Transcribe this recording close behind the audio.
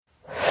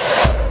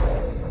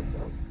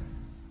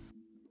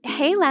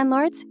Hey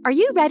landlords, are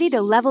you ready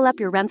to level up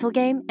your rental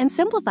game and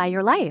simplify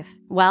your life?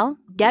 Well,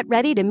 get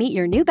ready to meet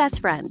your new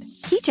best friend,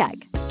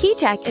 KeyCheck.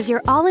 KeyCheck is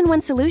your all-in-one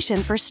solution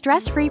for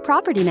stress-free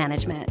property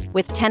management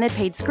with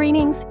tenant-paid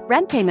screenings,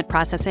 rent payment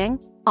processing,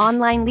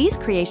 online lease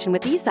creation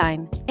with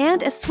e-sign,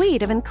 and a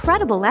suite of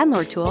incredible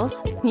landlord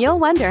tools. You'll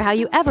wonder how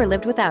you ever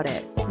lived without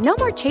it. No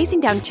more chasing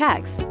down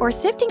checks or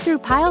sifting through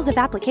piles of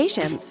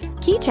applications.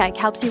 KeyCheck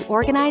helps you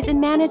organize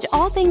and manage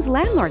all things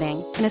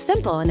landlording in a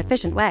simple and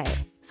efficient way.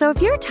 So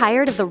if you're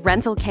tired of the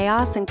rental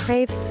chaos and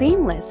crave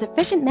seamless,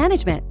 efficient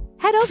management,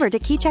 head over to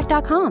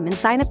keycheck.com and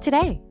sign up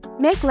today.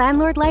 Make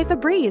landlord life a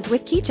breeze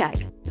with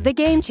KeyCheck, the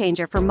game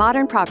changer for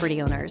modern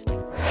property owners.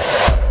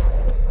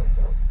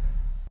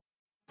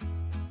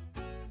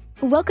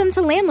 Welcome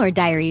to Landlord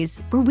Diaries,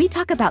 where we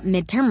talk about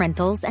midterm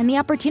rentals and the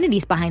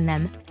opportunities behind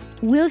them.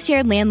 We'll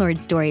share landlord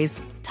stories,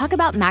 talk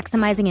about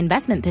maximizing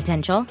investment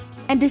potential,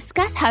 and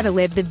discuss how to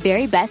live the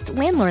very best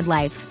landlord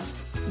life.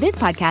 This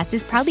podcast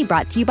is proudly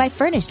brought to you by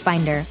Furnished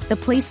Finder, the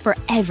place for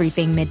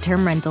everything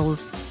midterm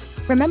rentals.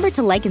 Remember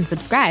to like and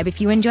subscribe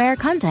if you enjoy our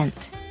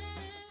content.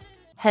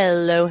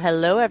 Hello,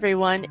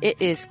 everyone.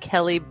 It is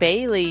Kelly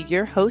Bailey,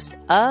 your host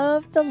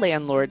of the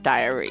Landlord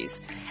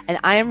Diaries. And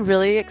I am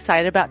really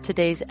excited about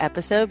today's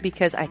episode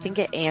because I think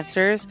it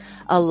answers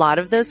a lot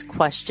of those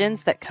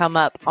questions that come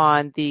up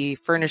on the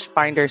Furnished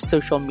Finder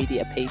social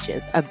media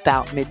pages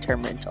about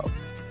midterm rentals.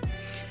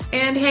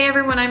 And hey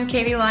everyone, I'm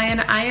Katie Lyon.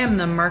 I am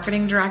the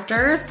marketing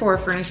director for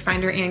Furnished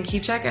Finder and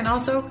KeyCheck, and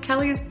also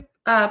Kelly's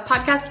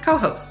podcast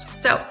co-host.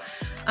 So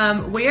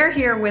we are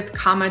here with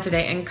Kama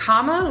today, and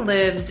Kama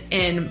lives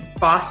in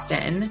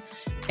Boston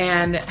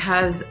and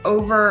has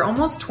over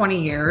almost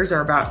 20 years, or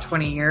about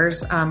 20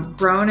 years,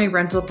 grown a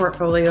rental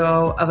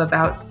portfolio of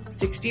about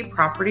 60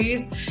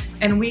 properties.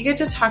 And we get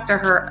to talk to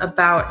her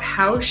about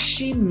how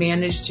she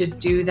managed to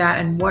do that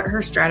and what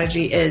her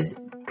strategy is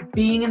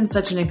being in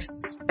such an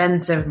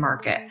expensive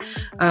market.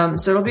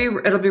 So it'll be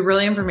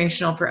really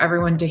informational for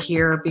everyone to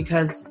hear,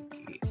 because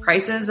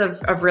prices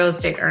of real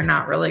estate are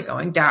not really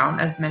going down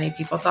as many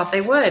people thought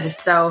they would.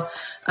 So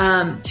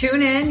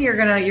tune in. You're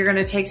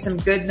gonna take some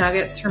good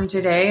nuggets from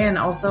today and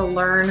also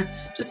learn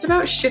just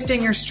about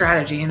shifting your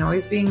strategy and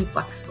always being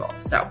flexible.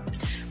 So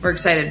we're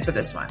excited for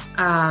this one.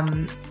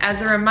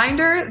 As a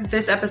reminder,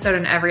 this episode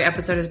and every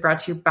episode is brought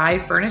to you by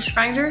Furnished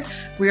Finder.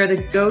 We are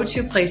the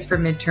go-to place for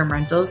midterm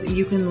rentals.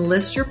 You can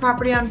list your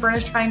property on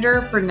Furnished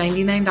Finder for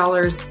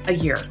 $99 a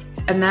year.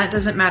 And that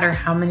doesn't matter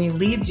how many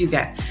leads you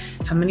get,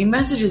 how many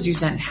messages you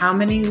send, how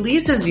many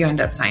leases you end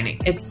up signing.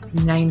 It's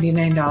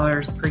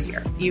 $99 per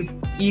year.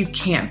 You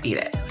can't beat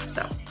it.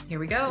 So here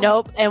we go.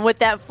 Nope. And with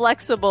that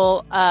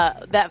flexible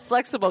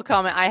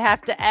comment, I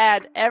have to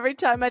add every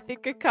time I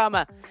think of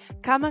comma,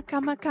 Camellia.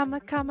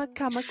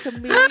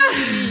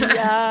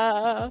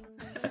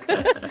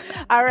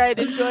 All right.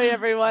 Enjoy,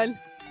 everyone.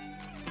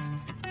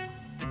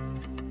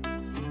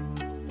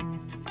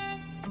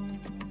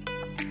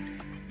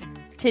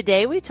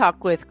 Today we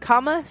talk with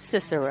Kama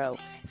Cicero,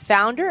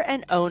 founder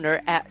and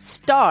owner at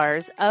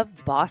Stars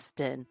of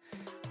Boston.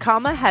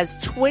 Kama has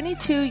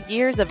 22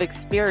 years of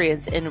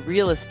experience in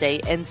real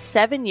estate and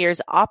 7 years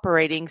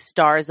operating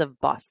Stars of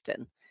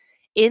Boston.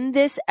 In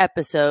this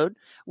episode,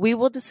 we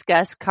will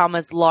discuss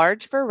Kama's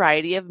large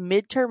variety of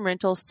midterm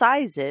rental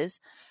sizes,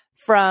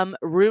 from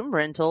room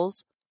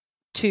rentals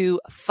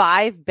to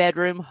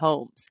 5-bedroom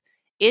homes.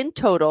 In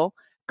total,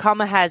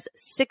 Kama has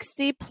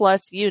 60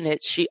 plus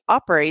units she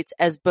operates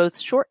as both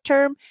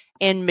short-term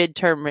and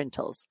midterm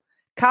rentals.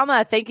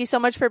 Kama, thank you so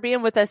much for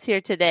being with us here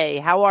today.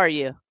 How are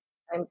you?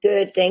 I'm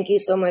good. Thank you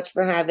so much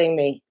for having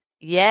me.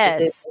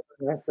 Yes.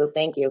 So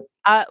thank you.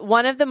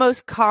 One of the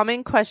most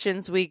common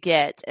questions we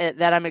get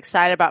that I'm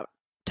excited about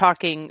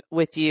talking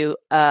with you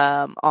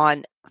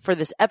on for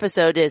this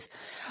episode is,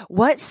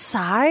 what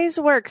size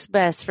works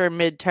best for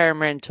midterm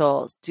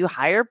rentals? Do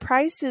higher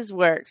prices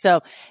work?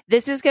 So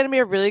this is going to be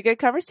a really good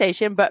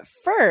conversation. But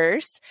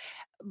first,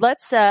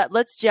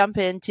 let's jump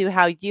into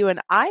how you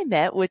and I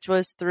met, which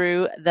was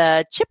through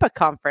the CHIPA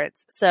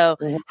conference. So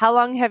How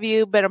long have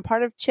you been a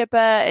part of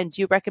CHIPA, and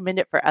do you recommend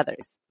it for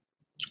others?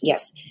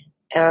 Yes.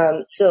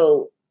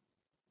 So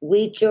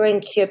we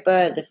joined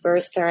CHIPA the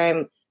first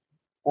time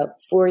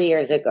 4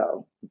 years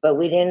ago, but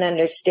we didn't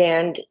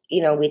understand,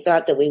 we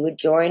thought that we would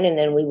join and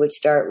then we would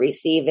start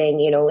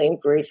receiving,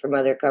 inquiries from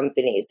other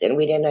companies, and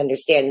we didn't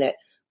understand that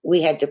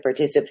we had to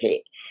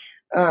participate.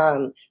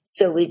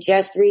 So we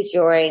just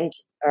rejoined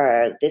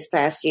this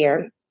past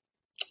year,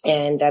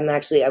 and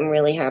I'm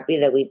really happy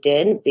that we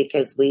did,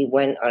 because we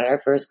went on our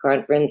first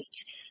conference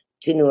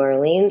to New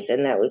Orleans,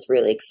 and that was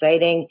really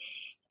exciting.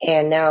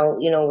 And now,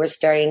 we're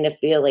starting to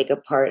feel like a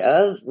part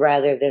of,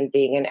 rather than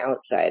being an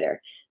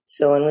outsider.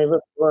 So when we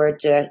look forward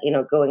to,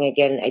 going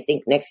again, I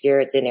think next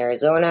year it's in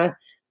Arizona.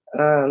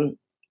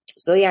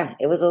 So yeah,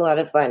 it was a lot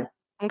of fun.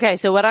 Okay,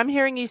 so what I'm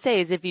hearing you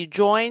say is if you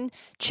join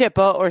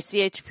CHIPA or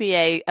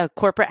CHPA, a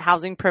Corporate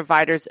Housing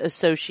Providers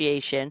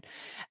Association,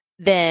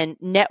 then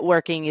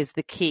networking is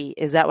the key.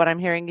 Is that what I'm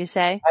hearing you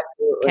say?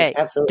 Absolutely. Okay,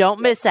 absolutely.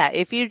 Don't miss that.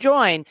 If you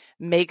join,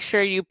 make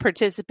sure you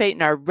participate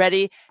and are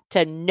ready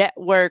to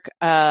network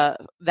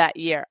that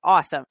year.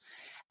 Awesome.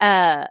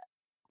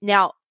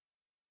 Now,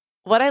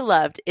 what I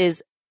loved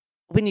is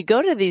when you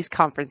go to these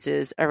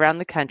conferences around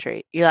the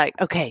country, you're like,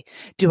 okay,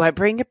 do I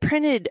bring a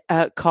printed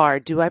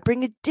card? Do I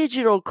bring a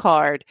digital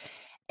card?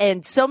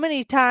 And so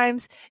many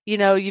times,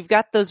 you've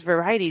got those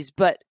varieties,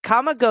 but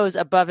Kama goes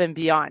above and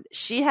beyond.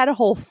 She had a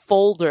whole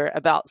folder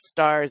about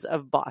Stars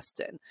of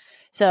Boston.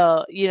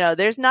 So,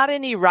 there's not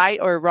any right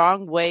or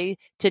wrong way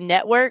to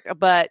network,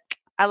 but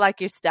I like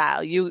your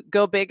style. You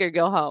go big or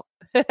go home.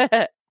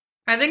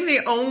 I think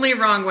the only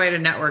wrong way to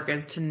network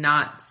is to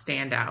not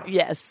stand out.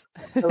 Yes.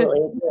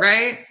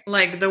 Right?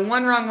 Like the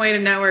one wrong way to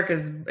network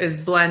is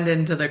blend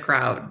into the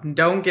crowd.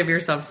 Don't give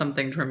yourself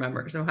something to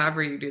remember. So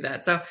however you do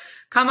that. So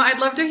Kama, I'd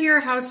love to hear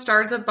how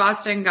Stars of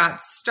Boston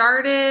got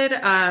started,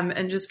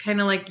 and just kind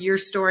of like your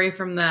story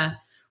from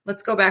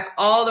let's go back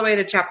all the way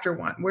to chapter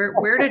 1.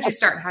 Where did you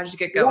start? How did you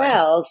get going?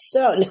 Well,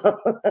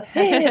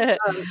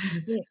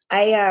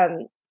 I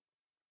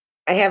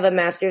have a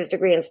master's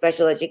degree in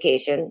special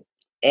education.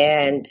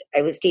 And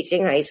I was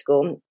teaching high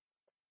school,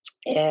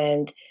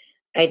 and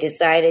I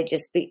decided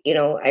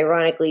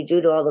ironically,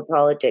 due to all the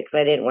politics,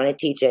 I didn't want to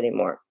teach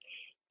anymore.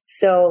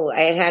 So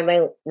I had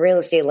my real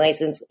estate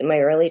license in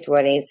my early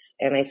 20s,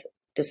 and I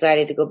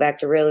decided to go back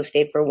to real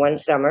estate for one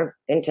summer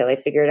until I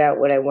figured out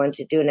what I wanted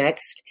to do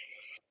next.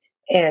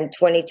 And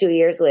 22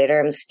 years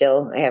later,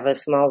 I have a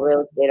small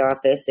real estate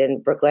office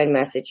in Brookline,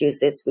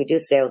 Massachusetts. We do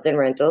sales and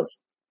rentals.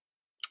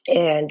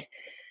 And,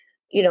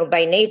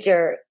 by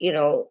nature,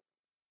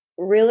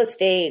 real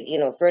estate,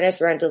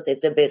 furnished rentals,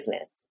 it's a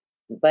business.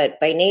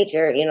 But by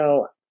nature,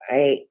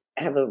 I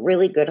have a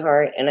really good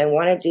heart and I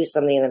want to do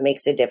something that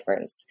makes a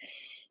difference.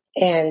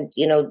 And,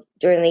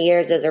 during the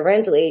years as a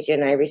rental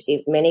agent, I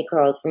received many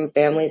calls from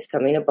families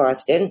coming to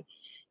Boston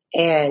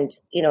and,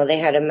 they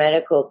had a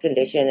medical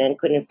condition and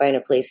couldn't find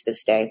a place to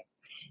stay.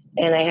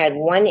 And I had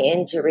one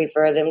inn to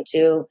refer them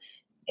to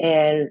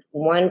and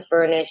one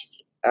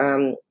furnished,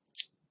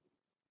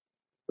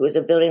 it was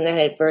a building that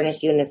had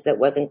furnished units that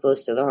wasn't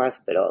close to the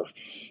hospitals.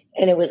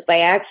 And it was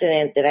by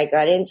accident that I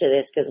got into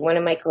this because one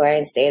of my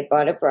clients, they had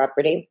bought a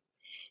property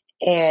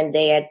and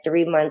they had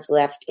 3 months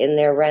left in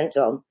their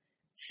rental.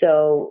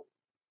 So,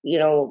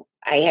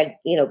 I had,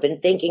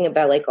 been thinking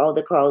about like all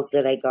the calls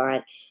that I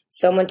got.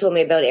 Someone told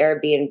me about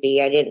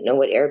Airbnb. I didn't know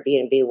what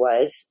Airbnb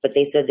was, but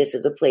they said this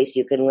is a place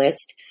you can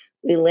list.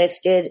 We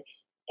listed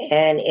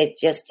and it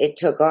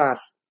took off.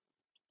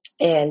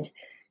 And,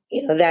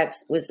 that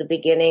was the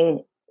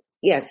beginning.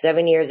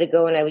 7 years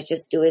ago, and I was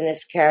just doing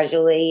this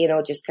casually,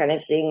 just kind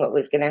of seeing what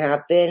was going to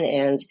happen.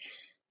 And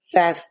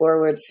fast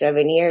forward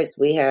 7 years,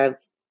 we have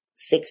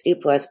 60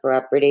 plus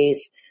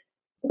properties.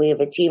 We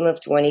have a team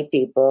of 20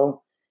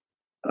 people.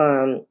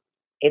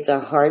 It's a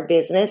hard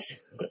business.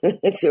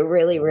 It's a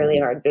really, really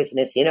hard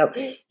business.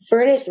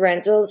 Furnished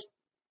rentals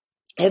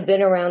have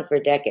been around for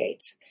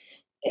decades.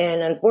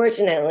 And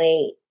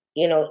unfortunately,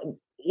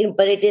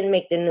 but it didn't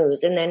make the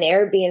news. And then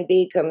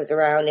Airbnb comes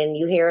around and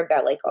you hear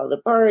about like all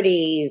the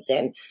parties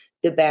and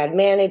the bad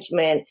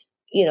management,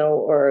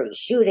 or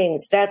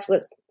shootings. That's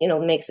what,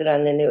 makes it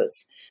on the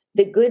news.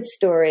 The good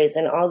stories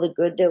and all the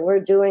good that we're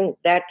doing,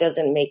 that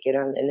doesn't make it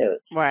on the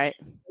news. Right.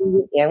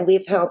 And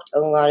we've helped a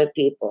lot of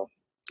people.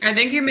 I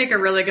think you make a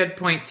really good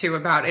point too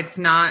about it's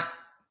not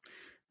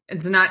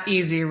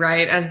easy,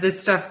 right? As this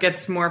stuff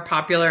gets more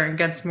popular and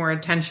gets more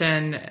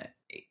attention,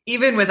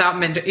 even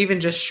even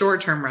just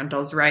short-term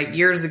rentals, right?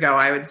 Years ago,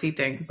 I would see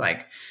things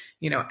like,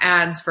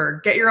 ads for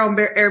get your own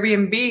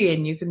Airbnb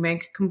and you can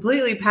make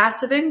completely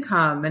passive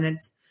income. And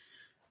it's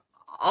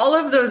all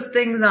of those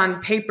things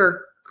on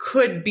paper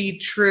could be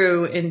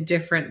true in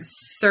different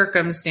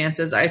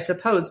circumstances, I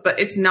suppose, but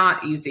it's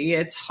not easy.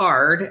 It's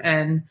hard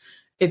and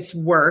it's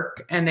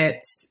work and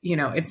it's,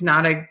 it's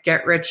not a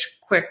get rich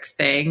quick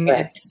thing.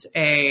 Right. It's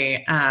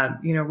a,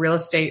 real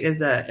estate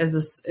is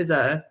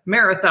a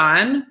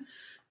marathon.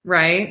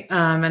 Right.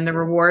 And the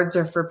rewards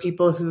are for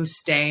people who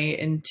stay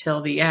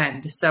until the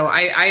end. So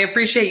I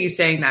appreciate you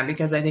saying that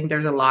because I think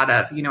there's a lot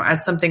of,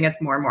 as something gets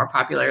more and more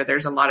popular,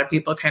 there's a lot of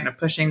people kind of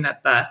pushing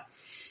that the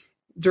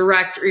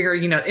direct or,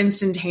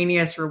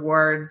 instantaneous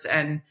rewards.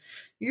 And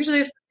usually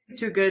if something's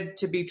too good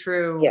to be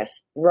true. Yes.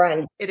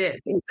 Run. It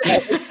is.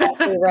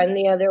 Run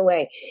the other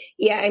way.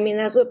 Yeah. I mean,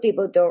 that's what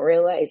people don't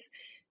realize.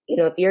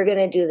 If you're going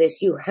to do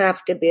this, you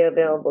have to be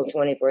available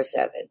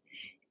 24/7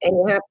 and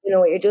you have to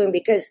know what you're doing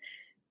because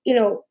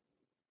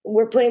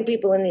we're putting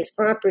people in these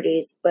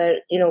properties, but,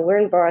 we're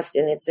in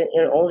Boston. It's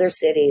in older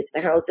cities.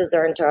 The houses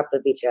are on top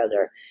of each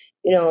other.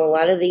 A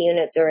lot of the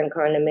units are in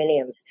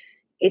condominiums.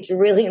 It's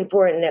really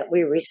important that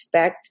we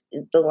respect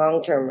the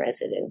long-term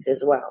residents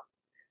as well.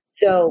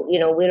 So, we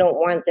don't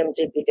want them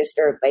to be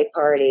disturbed by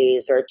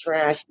parties or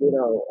trash,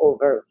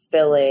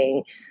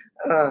 overfilling.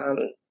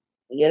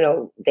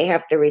 They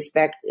have to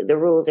respect the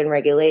rules and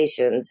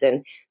regulations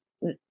and,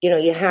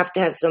 you have to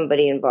have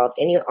somebody involved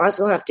and you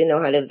also have to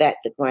know how to vet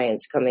the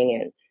clients coming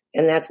in.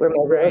 And that's where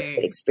my real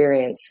estate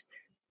experience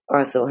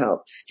also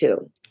helps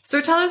too. So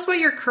tell us what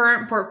your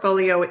current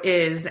portfolio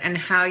is and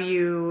how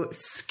you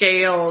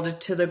scaled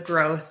to the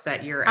growth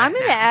that you're at. I'm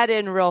going to add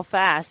in real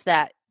fast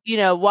that,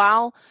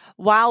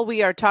 while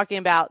we are talking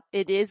about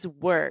it is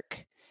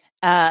work,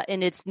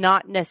 and it's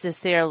not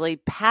necessarily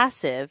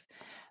passive,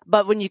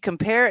 but when you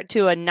compare it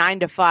to a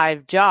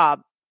 9-to-5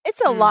 job,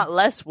 it's a lot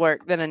less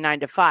work than a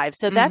 9-to-5.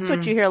 So that's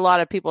what you hear a lot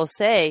of people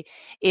say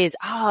is,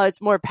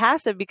 it's more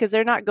passive because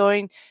they're not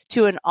going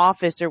to an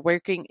office or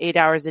working 8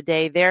 hours a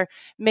day. They're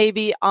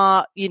maybe,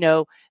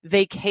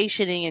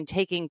 vacationing and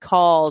taking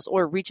calls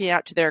or reaching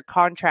out to their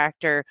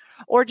contractor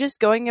or just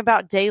going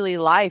about daily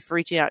life,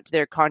 reaching out to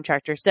their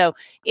contractor. So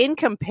in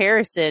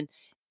comparison,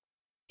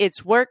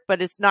 it's work,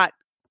 but it's not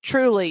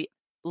truly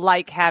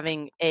like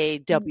having a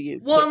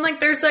W-2. Well, and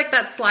there's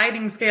that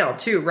sliding scale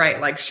too,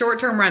 right? Like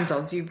short-term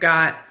rentals, you've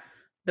got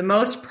the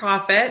most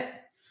profit,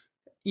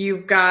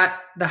 you've got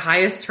the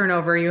highest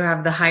turnover, you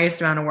have the highest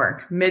amount of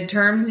work.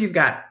 Midterms, you've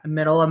got the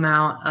middle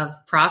amount of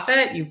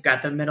profit, you've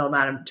got the middle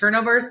amount of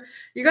turnovers,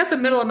 you got the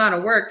middle amount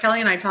of work.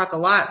 Kelly and I talk a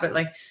lot, but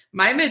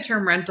my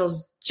midterm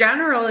rentals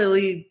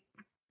generally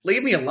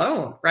leave me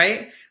alone,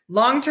 right?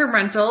 Long-term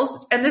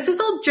rentals, and this is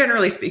all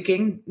generally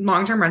speaking,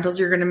 long-term rentals,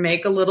 you're going to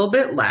make a little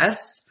bit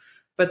less,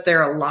 but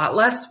they're a lot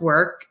less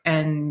work.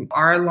 And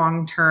our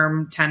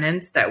long-term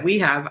tenants that we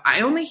have,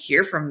 I only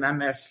hear from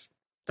them if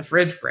the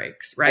fridge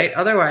breaks, right?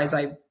 Otherwise,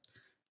 I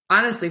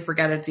honestly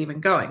forget it's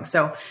even going.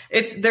 So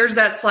there's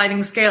that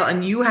sliding scale,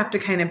 and you have to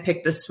kind of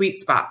pick the sweet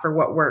spot for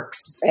what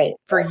works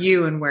for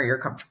you and where you're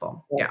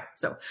comfortable. Yeah.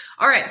 So,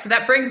 all right. So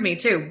that brings me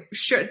to,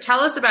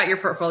 tell us about your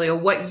portfolio,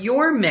 what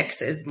your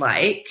mix is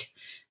like,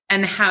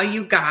 and how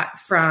you got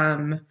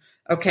from,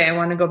 okay, I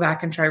want to go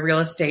back and try real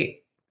estate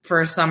for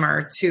a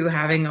summer to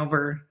having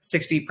over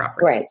 60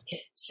 properties. Right.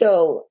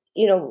 So,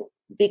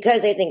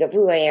 because I think of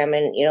who I am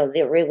and,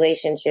 the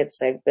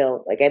relationships I've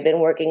built, I've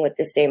been working with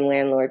the same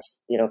landlords,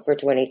 for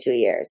 22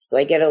 years. So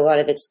I get a lot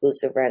of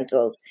exclusive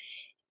rentals.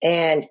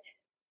 And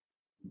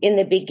in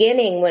the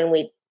beginning, when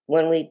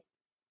we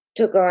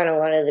took on a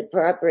lot of the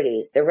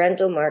properties, the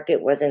rental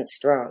market wasn't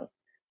strong.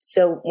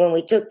 So when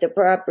we took the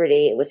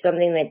property, it was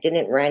something that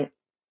didn't rent.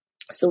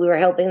 So we were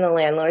helping the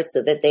landlords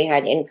so that they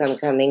had income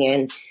coming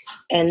in.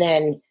 And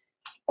then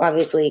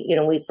obviously,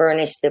 we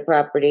furnished the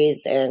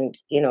properties and,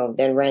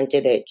 then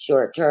rented it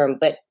short term.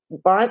 But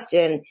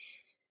Boston,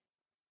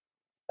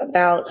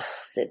 about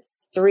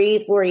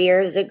 3-4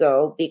 years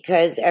ago,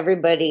 because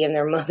everybody and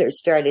their mother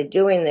started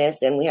doing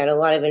this, and we had a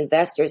lot of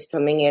investors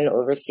coming in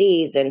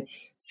overseas and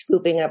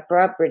scooping up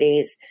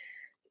properties,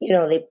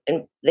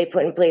 they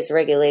put in place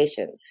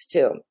regulations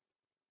too,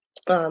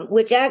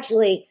 which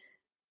actually,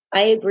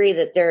 I agree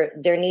that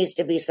there needs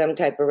to be some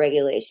type of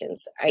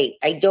regulations.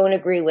 I don't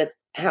agree with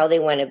how they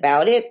went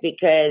about it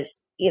because,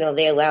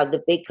 they allowed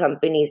the big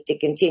companies to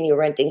continue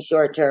renting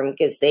short term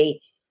because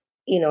they,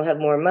 have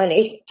more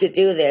money to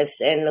do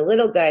this. And the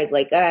little guys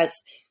like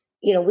us,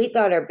 we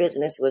thought our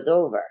business was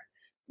over.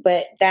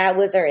 But that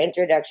was our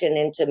introduction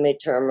into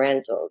midterm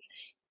rentals.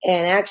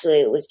 And actually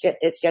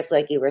it's just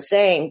like you were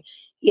saying,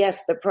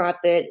 yes, the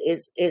profit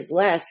is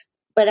less,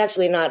 but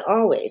actually not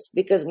always,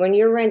 because when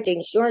you're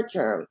renting short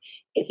term,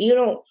 if you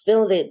don't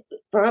fill the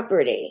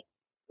property,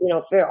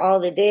 for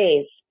all the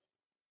days,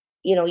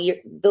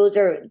 those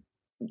are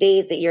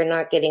days that you're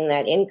not getting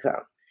that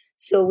income.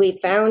 So we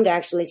found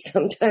actually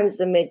sometimes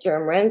the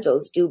midterm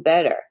rentals do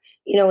better.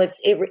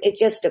 It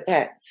just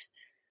depends.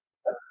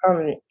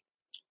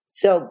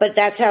 But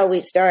that's how we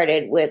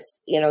started with,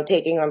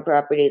 taking on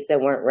properties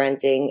that weren't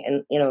renting,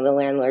 and, the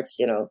landlords,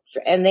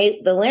 and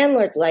the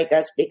landlords like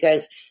us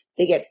because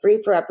they get free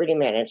property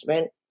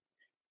management.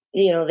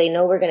 They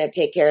know we're going to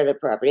take care of the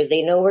property.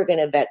 They know we're going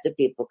to vet the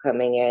people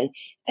coming in,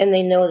 and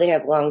they know they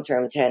have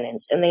long-term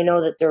tenants, and they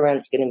know that their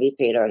rent's going to be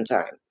paid on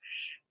time.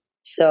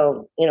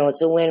 So,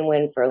 it's a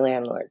win-win for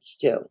landlords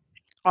too.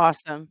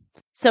 Awesome.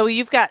 So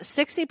you've got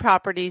 60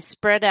 properties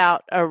spread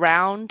out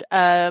around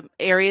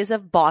areas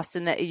of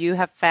Boston that you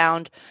have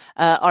found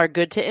are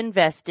good to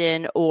invest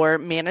in or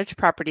manage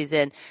properties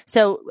in.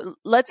 So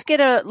let's get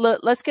a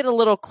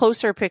little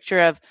closer picture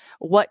of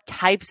what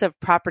types of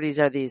properties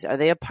are these. Are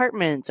they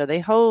apartments? Are they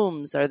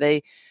homes? Are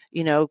they,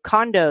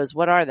 condos?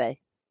 What are they?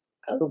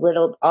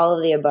 All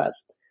of the above.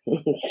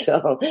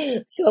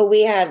 So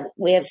we have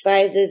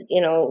sizes,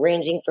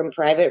 ranging from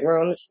private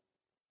rooms.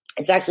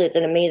 It's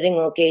an amazing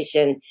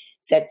location.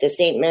 It's at the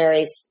St.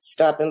 Mary's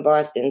stop in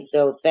Boston.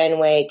 So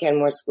Fenway,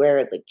 Kenmore Square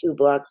is 2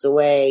 blocks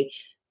away.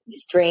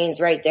 There's trains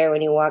right there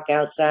when you walk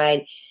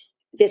outside.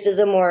 This is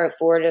a more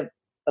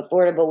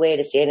affordable way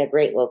to stay in a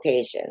great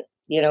location.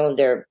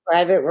 They're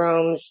private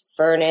rooms,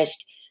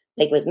 furnished,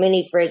 with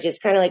mini fridges,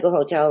 kind of like a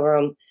hotel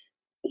room.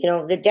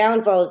 The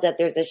downfall is that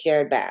there's a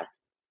shared bath.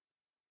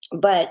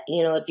 But,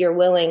 if you're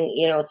willing,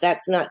 if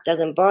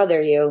doesn't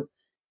bother you,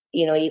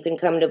 you can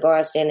come to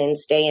Boston and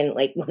stay in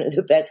one of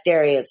the best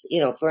areas,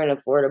 for an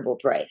affordable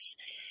price.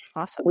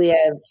 Awesome. We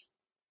have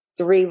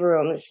 3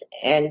 rooms,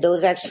 and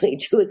those actually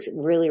do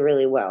really,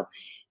 really well.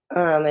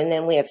 And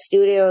then we have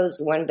studios,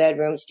 1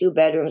 bedrooms, 2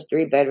 bedrooms,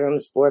 3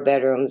 bedrooms, 4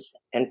 bedrooms,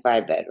 and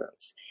 5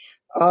 bedrooms.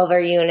 All of our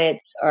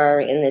units are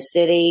in the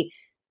city,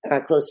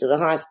 close to the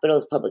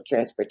hospitals, public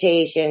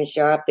transportation,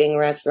 shopping,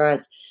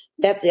 restaurants.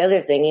 That's the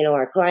other thing.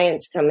 Our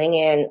clients coming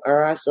in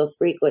are also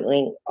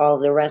frequently all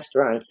the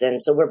restaurants.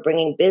 And so we're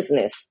bringing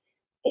business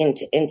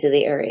into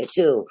the area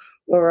too.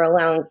 We're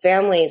allowing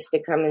families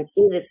to come and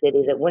see the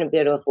city that wouldn't be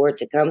able to afford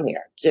to come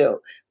here too,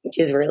 which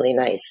is really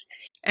nice.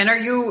 And are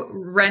you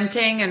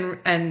renting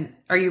and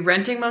are you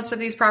renting most of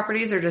these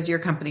properties, or does your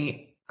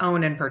company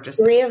own and purchase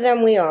them? 3 of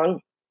them we own,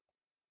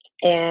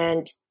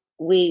 and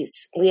we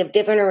have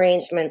different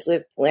arrangements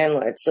with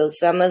landlords. So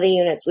some of the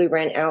units we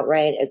rent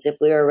outright as if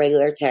we were a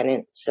regular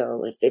tenant.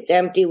 So if it's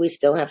empty, we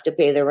still have to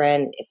pay the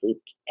rent. If we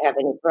have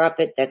any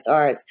profit, that's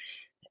ours.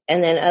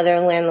 And then other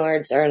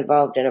landlords are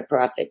involved in a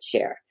profit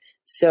share.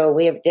 So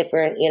we have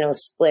different,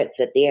 splits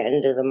at the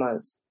end of the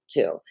month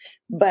too.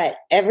 But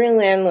every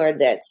landlord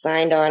that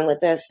signed on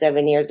with us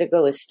 7 years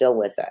ago is still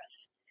with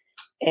us.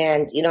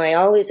 And, I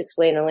always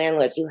explain to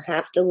landlords, you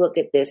have to look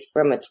at this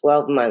from a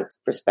 12-month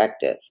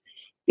perspective,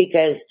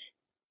 because,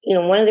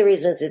 one of the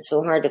reasons it's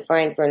so hard to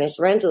find furnished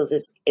rentals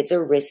is it's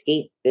a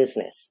risky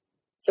business.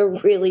 It's a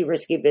really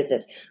risky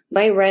business.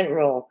 My rent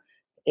roll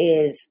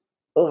is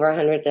over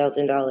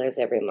 $100,000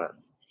 every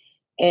month.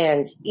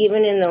 And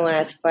even in the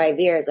last 5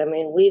 years,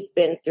 we've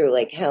been through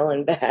like hell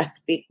and back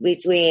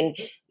between,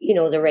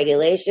 the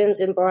regulations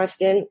in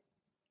Boston.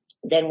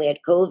 Then we had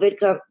COVID.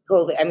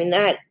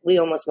 That we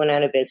almost went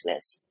out of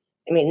business.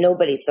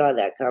 Nobody saw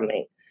that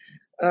coming.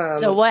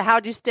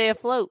 How'd you stay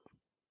afloat?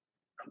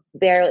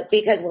 Barely,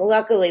 because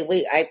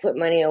luckily I put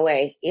money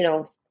away,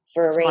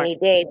 for a rainy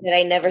day that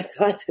I never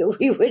thought that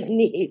we would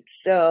need.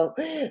 So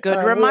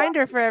good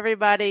reminder for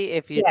everybody.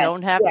 If you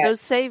don't have those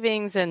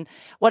savings, and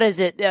what is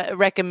it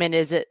recommend?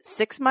 Is it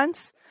 6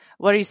 months?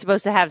 What are you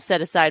supposed to have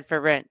set aside for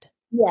rent?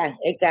 Yeah,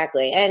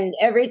 exactly. And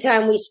every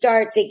time we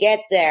start to get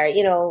there,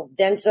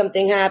 then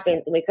something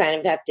happens and we kind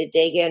of have to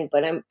dig in.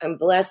 But I'm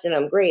blessed and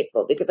I'm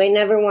grateful, because I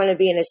never want to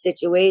be in a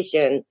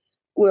situation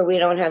where we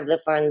don't have the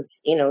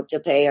funds,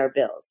 to pay our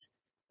bills,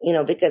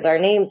 because our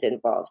name's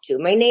involved too.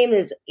 My name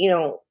is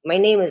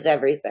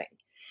everything.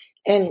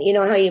 And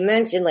how you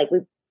mentioned, like,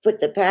 we put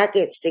the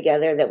packets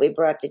together that we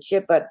brought to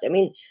Chip Up.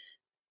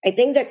 I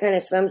think that kind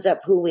of sums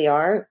up who we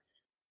are.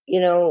 We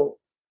go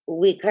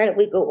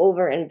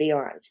over and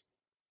beyond.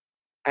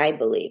 I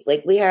believe,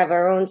 like, we have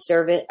our own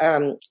service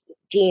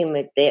team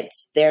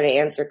that's there to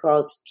answer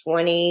calls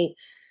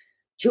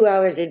 22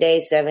 hours a day,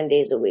 7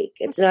 days a week.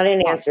 It's not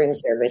an answering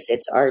service.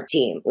 It's our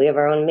team. We have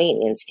our own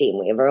maintenance team.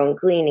 We have our own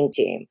cleaning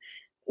team.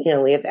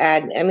 We have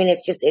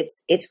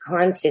it's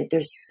constant.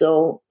 There's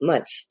so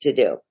much to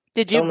do.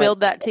 Did you build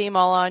that team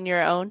all on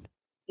your own?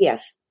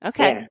 Yes.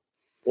 Okay.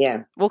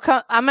 Yeah. Well,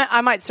 I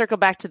might circle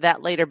back to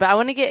that later, but I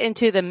want to get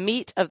into the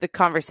meat of the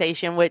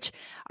conversation, which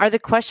are the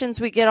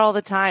questions we get all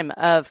the time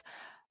of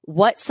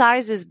what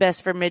size is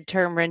best for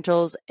midterm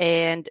rentals,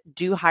 and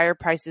do higher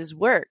prices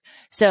work?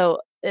 So,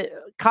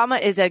 Comma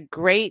is a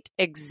great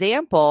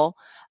example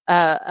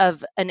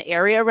of an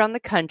area around the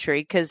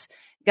country, because,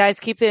 guys,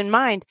 keep in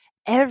mind,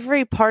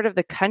 every part of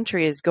the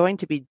country is going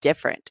to be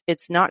different.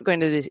 It's not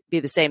going to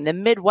be the same. The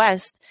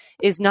Midwest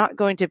is not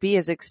going to be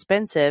as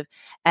expensive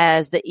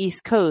as the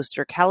East Coast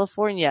or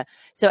California.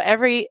 So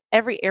every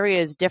area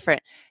is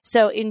different.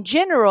 So in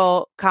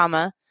general,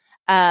 Comma,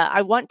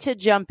 I want to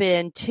jump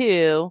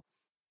into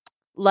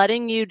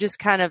letting you just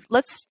kind of,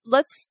 let's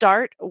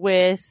start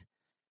with,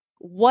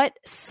 what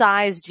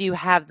size do you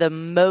have the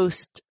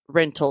most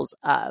rentals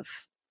of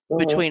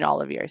between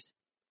all of yours?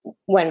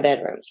 1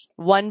 bedrooms.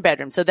 1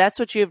 bedroom. So that's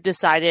what you've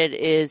decided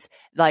is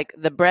like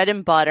the bread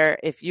and butter.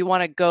 If you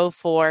want to go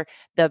for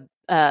the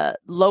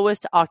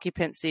lowest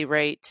occupancy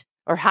rate,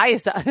 or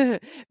highest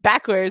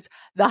backwards,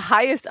 the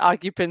highest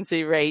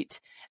occupancy rate,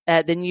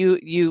 then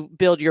you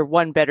build your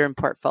 1 bedroom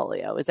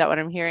portfolio. Is that what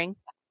I'm hearing?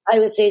 I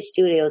would say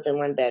studios and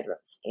 1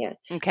 bedrooms. Yeah.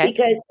 Okay.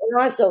 Because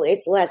also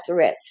it's less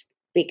risk,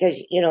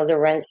 because the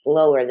rent's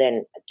lower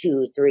than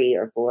 2, 3,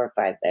 or 4 or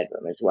 5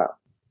 bedroom as well.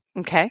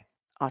 Okay.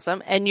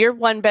 Awesome. And your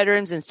 1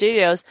 bedrooms and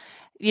studios,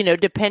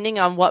 depending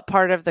on what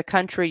part of the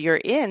country you're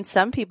in,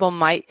 some people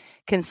might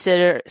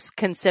consider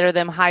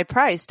them high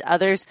priced.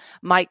 Others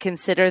might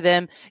consider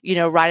them,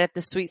 right at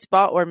the sweet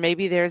spot, or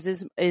maybe theirs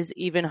is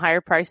even higher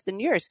priced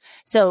than yours.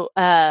 So,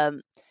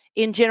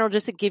 in general,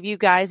 just to give you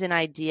guys an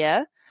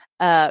idea,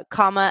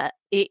 Comma,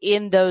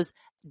 in those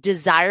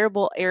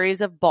desirable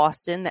areas of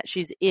Boston that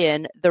she's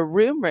in, the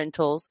room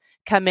rentals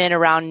come in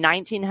around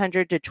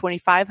 $1,900 to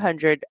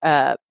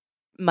 $2,500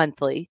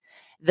 monthly.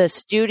 The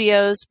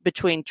studios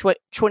between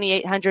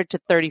 $2,800 to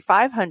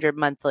 $3,500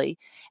 monthly.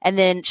 And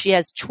then she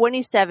has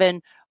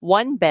 27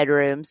 1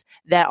 bedrooms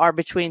that are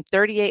between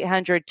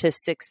 $3,800 to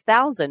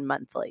 $6,000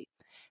 monthly.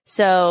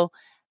 So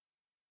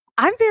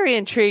I'm very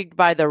intrigued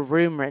by the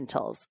room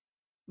rentals,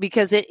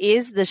 because it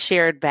is the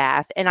shared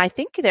bath. And I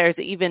think there's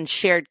even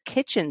shared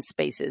kitchen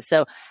spaces.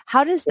 So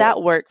how does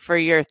that work for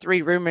your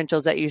 3 room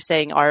rentals that you're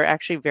saying are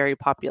actually very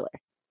popular?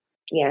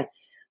 Yeah.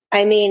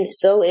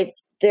 So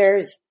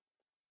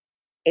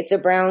it's a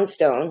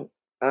brownstone,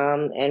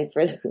 And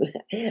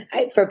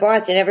for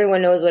Boston,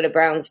 everyone knows what a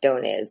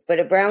brownstone is. But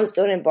a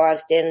brownstone in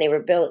Boston, they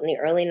were built in the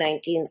early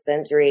 19th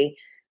century.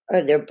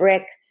 They're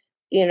brick,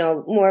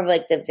 more of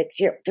like the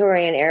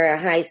Victorian era,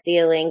 high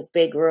ceilings,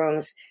 big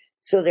rooms.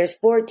 So there's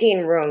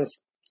 14 rooms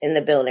in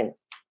the building.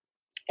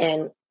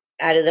 And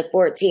out of the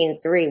 14,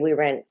 3 we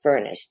rent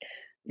furnished.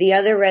 The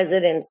other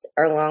residents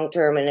are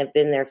long-term and have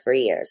been there for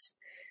years.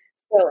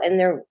 So, and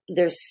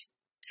they're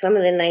some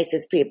of the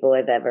nicest people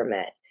I've ever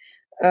met.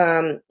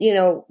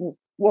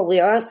 What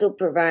we also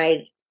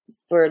provide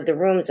for the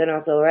rooms and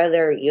also our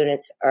other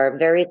units are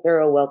very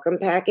thorough welcome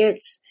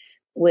packets,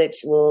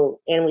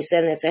 and we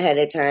send this ahead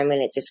of time,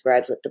 and it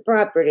describes what the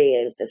property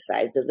is, the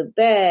size of the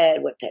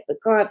bed, what type of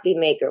coffee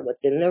maker,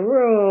 what's in the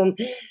room.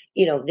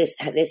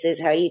 This is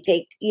how you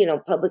take,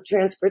 public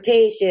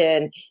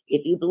transportation.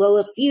 If you blow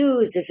a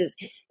fuse, this is,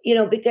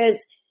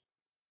 because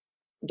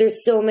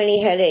there's so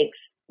many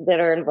headaches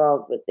that are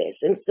involved with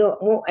this. And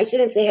so, I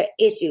shouldn't say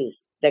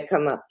issues that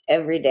come up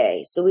every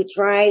day. So we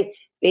try,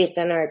 based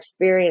on our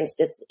experience,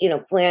 to,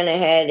 plan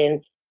ahead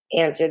and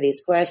answer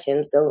these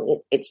questions.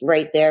 So it's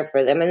right there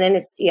for them. And then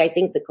I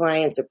think the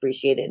clients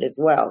appreciate it as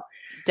well.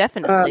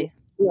 Definitely.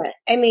 Yeah.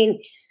 I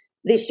mean,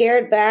 the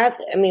shared bath,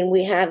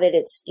 we have it,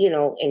 it's,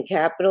 in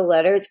capital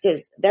letters,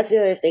 because that's the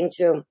other thing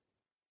too.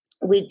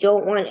 We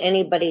don't want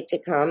anybody to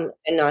come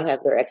and not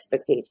have their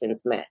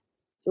expectations met.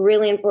 It's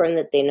really important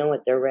that they know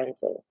what they're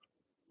renting.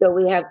 So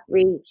we have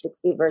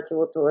 360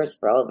 virtual tours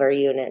for all of our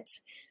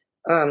units.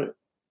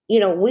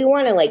 We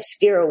want to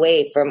steer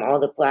away from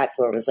all the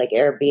platforms like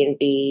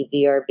Airbnb,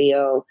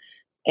 VRBO,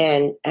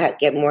 and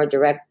get more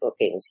direct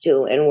bookings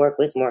too, and work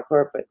with more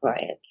corporate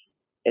clients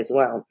as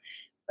well.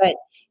 But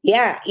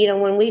yeah,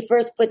 when we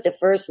first put the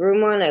first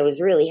room on, I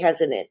was really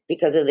hesitant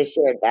because of the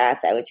shared bath.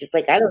 I was just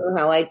like, I don't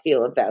know how I'd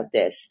feel about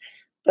this,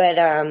 but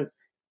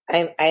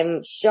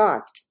I'm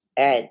shocked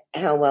at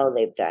how well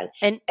they've done.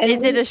 And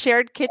is it a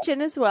shared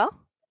kitchen as well?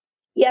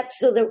 Yep.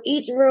 So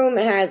each room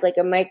has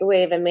a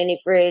microwave, a mini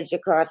fridge, a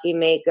coffee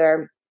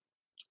maker,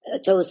 a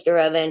toaster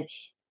oven.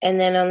 And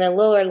then on the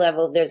lower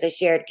level, there's a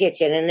shared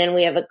kitchen. And then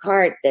we have a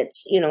cart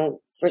that's,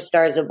 for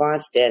Stars of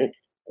Boston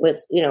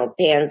with,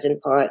 pans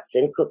and pots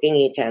and cooking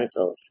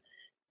utensils.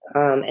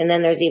 And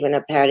then there's even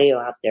a patio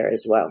out there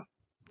as well.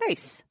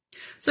 Nice.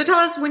 So tell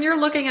us, when you're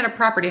looking at a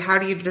property, how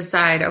do you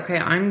decide, okay,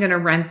 I'm going to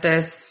rent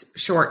this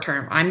short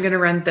term, I'm going to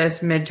rent this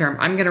midterm,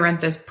 I'm going to rent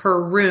this per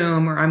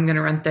room, or I'm going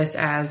to rent this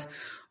as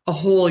a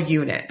whole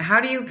unit?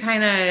 How do you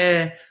kind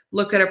of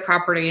look at a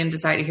property and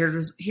decide,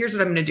 here's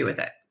what I'm going to do with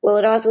it? Well,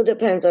 it also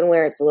depends on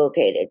where it's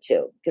located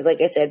too. Because like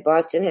I said,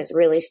 Boston has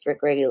really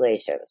strict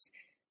regulations.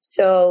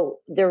 So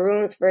the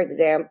rooms, for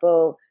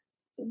example,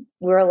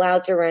 we're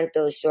allowed to rent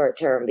those short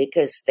term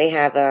because they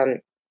have a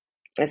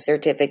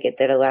certificate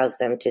that allows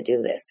them to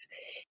do this.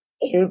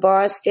 In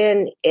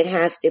Boston, it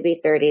has to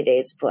be 30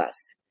 days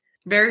plus.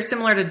 Very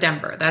similar to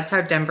Denver. That's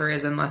how Denver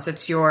is, unless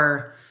it's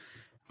your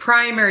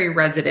primary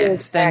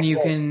residence. Exactly. Then you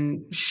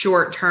can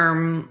short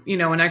term,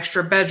 an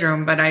extra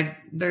bedroom, but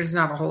there's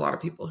not a whole lot of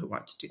people who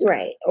want to do that.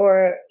 Right.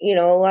 Or,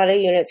 a lot of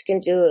units can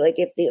do it.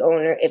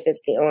 If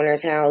it's the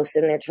owner's house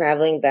and they're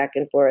traveling back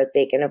and forth,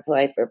 they can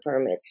apply for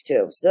permits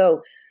too.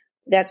 So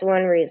that's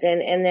one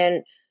reason. And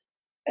then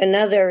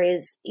another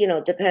is,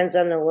 depends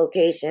on the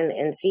location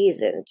and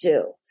season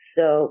too.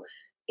 So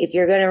if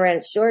you're going to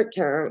rent short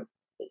term,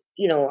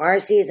 our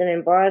season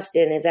in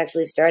Boston is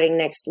actually starting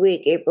next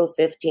week, April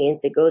 15th.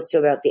 It goes to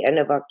about the end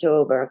of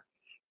October.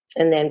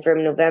 And then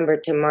from November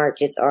to March,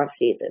 it's off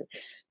season.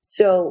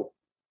 So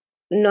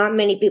not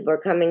many people are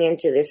coming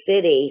into the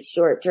city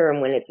short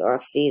term when it's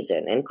off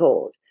season and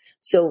cold.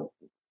 So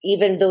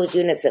even those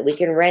units that we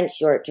can rent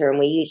short term,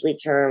 we usually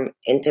term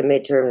into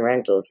midterm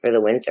rentals for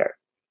the winter.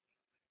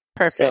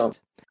 Perfect. So,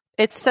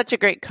 it's such a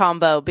great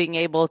combo, being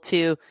able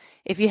to,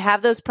 if you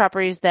have those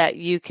properties that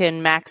you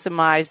can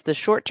maximize the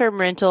short-term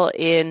rental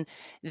in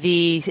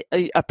the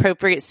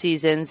appropriate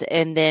seasons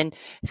and then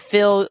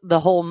fill the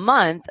whole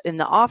month in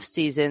the off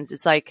seasons,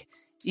 it's like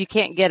you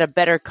can't get a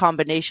better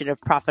combination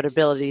of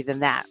profitability than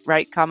that.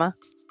 Right, Kama?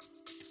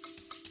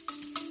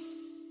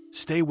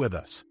 Stay with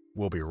us.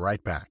 We'll be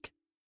right back.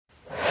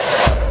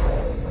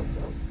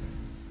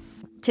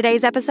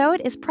 Today's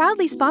episode is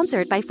proudly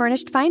sponsored by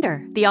Furnished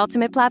Finder, the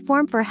ultimate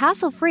platform for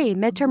hassle-free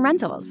midterm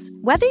rentals.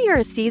 Whether you're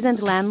a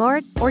seasoned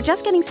landlord or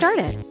just getting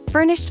started,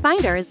 Furnished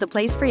Finder is the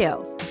place for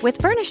you.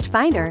 With Furnished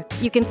Finder,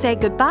 you can say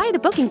goodbye to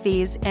booking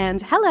fees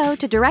and hello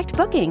to direct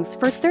bookings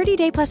for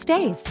 30-day-plus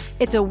stays.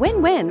 It's a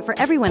win-win for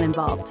everyone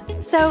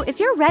involved. So if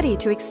you're ready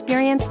to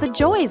experience the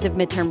joys of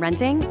midterm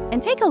renting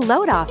and take a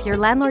load off your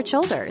landlord's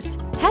shoulders,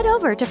 head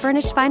over to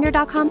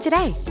FurnishedFinder.com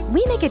today.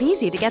 We make it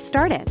easy to get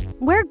started.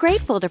 We're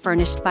grateful to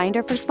Furnished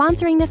Finder for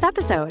sponsoring this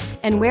episode,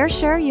 and we're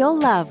sure you'll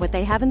love what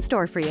they have in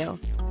store for you.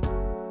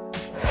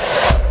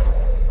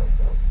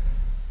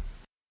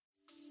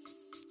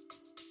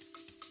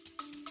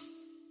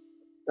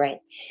 Right.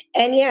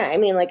 And yeah,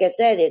 like I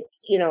said,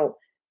 it's,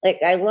 like,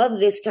 I love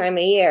this time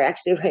of year.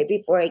 Actually, right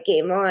before I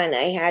came on,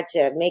 I had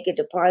to make a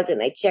deposit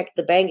and I checked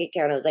the bank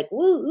account. I was like,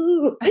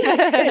 woo,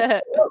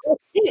 the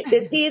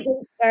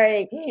season's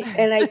starting.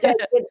 And I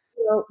texted,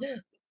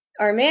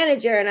 our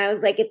manager, and I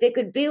was like, if it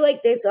could be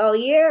like this all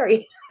year,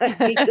 I'd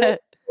be good.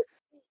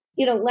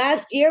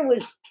 Last year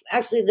was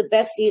actually the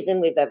best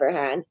season we've ever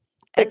had.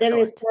 But then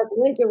this past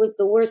winter was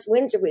the worst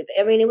winter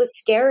it was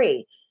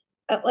scary,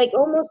 like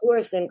almost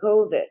worse than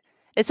COVID.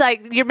 It's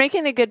like you're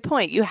making a good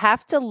point. You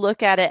have to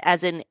look at it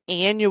as an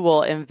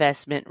annual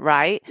investment,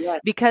 right? Yes.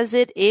 Because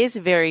it is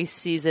very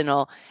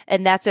seasonal,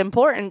 and that's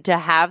important to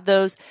have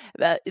those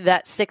that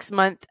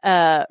 6-month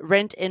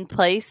rent in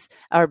place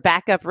or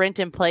backup rent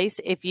in place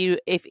if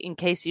in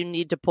case you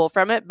need to pull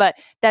from it. But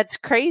that's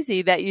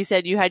crazy that you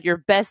said you had your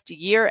best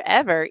year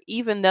ever,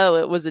 even though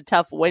it was a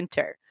tough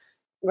winter.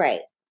 Right.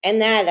 And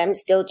that I'm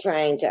still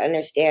trying to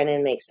understand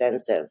and make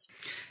sense of.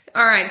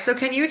 All right. So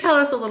can you tell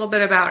us a little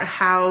bit about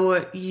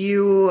how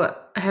you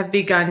have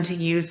begun to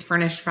use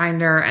Furnished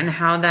Finder and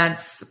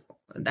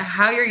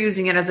how you're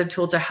using it as a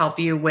tool to help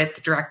you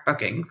with direct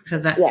bookings?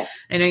 Because I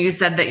know you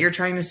said that you're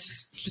trying to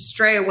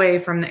stray away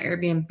from the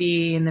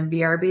Airbnb and the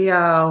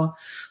VRBO.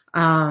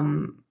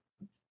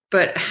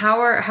 But how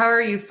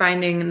are you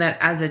finding that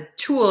as a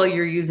tool,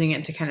 you're using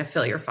it to kind of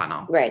fill your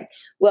funnel? Right.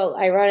 Well,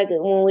 ironically,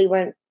 when we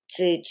went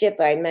to Chip,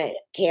 I met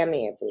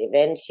Cammie, I believe,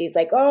 and she's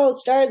like, "Oh,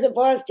 Stars of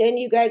Boston,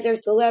 you guys are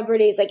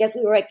celebrities." I guess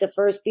we were like the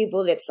first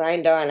people that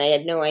signed on. I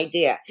had no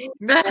idea.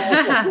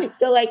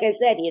 So like I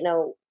said,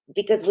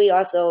 because we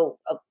also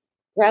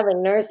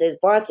traveling nurses,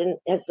 Boston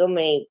has so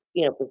many,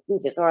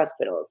 prestigious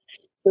hospitals.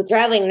 So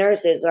traveling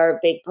nurses are a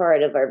big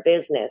part of our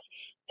business.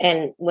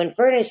 And when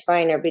Furnished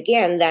Finder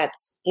began,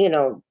 that's,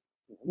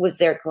 was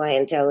their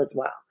clientele as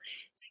well.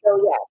 So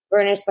yeah,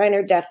 Furnished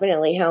Finder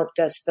definitely helped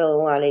us fill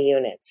a lot of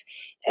units.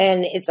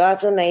 And it's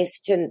also nice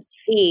to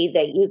see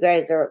that you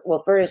guys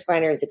Furnished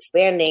Finder is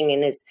expanding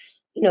and is,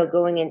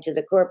 going into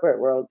the corporate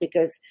world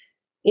because,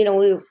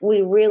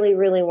 we really,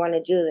 really want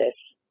to do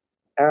this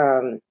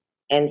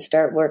and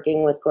start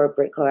working with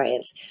corporate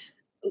clients.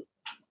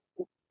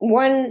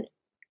 One,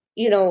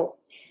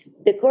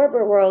 the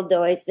corporate world,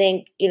 though, I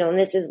think, and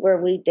this is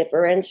where we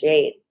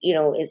differentiate,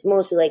 is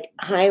mostly like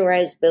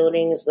high-rise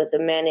buildings with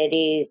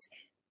amenities.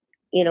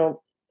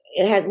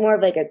 It has more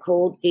of like a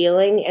cold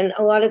feeling. And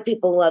a lot of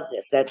people love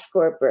this. That's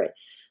corporate.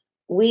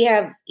 We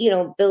have,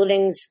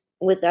 buildings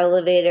with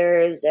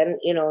elevators and,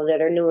 that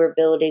are newer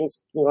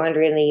buildings,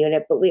 laundry in the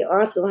unit. But we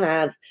also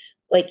have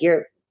like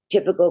your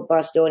typical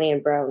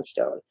Bostonian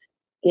brownstone,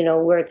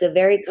 where it's a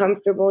very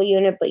comfortable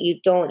unit, but you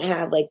don't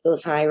have like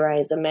those high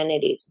rise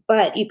amenities.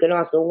 But you can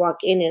also walk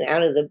in and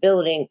out of the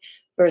building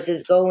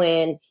versus go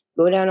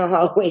down a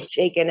hallway,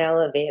 take an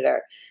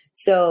elevator.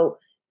 So,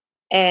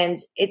 and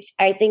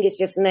I think it's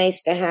just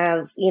nice to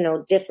have,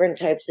 different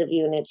types of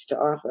units to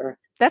offer.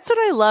 That's what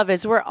I love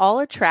is we're all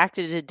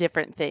attracted to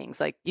different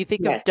things. Like you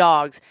think of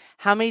dogs,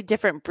 how many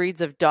different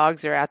breeds of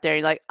dogs are out there?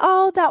 You're like,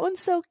 oh, that one's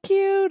so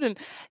cute. And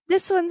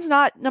this one's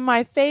not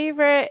my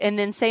favorite. And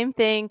then same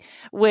thing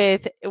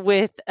with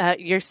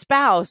your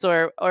spouse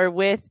or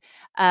with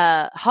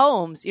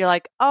homes. You're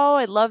like, oh,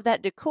 I love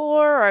that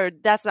decor or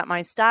that's not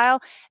my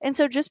style. And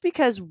so just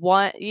because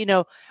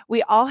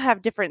we all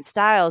have different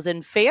styles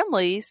and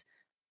families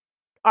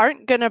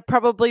aren't going to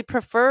probably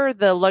prefer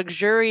the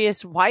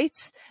luxurious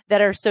whites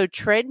that are so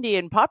trendy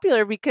and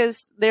popular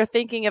because they're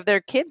thinking of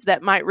their kids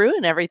that might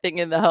ruin everything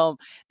in the home.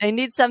 They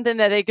need something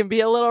that they can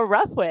be a little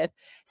rough with.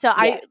 So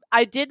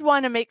I did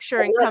want to make sure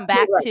and come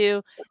back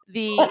to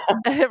the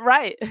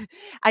right.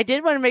 I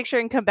did want to make sure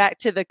and come back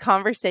to the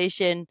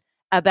conversation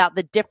about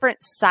the different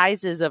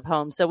sizes of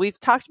homes. So we've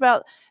talked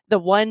about the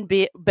one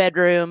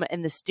bedroom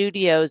and the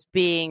studios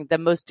being the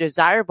most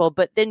desirable,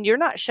 but then you're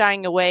not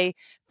shying away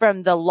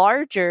from the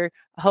larger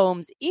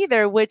homes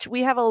either, which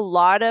we have a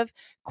lot of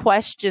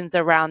questions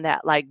around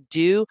that. Like,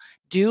 do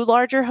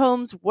larger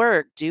homes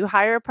work? Do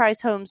higher price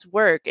homes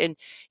work? And,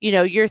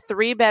 your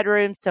 3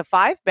 bedrooms to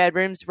 5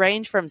 bedrooms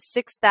range from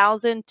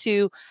 $6,000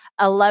 to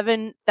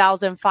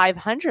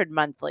 $11,500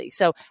 monthly.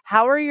 So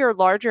how are your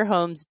larger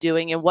homes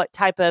doing and what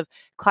type of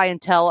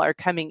clientele are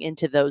coming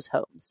into those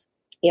homes?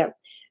 Yeah.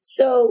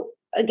 So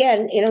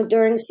again,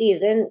 during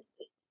season,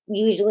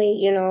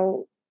 usually,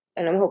 and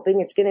I'm hoping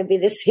it's going to be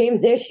the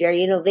same this year,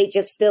 they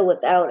just fill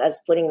without us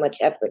putting much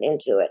effort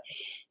into it.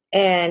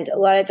 And a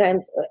lot of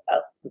times,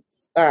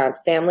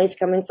 families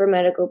coming for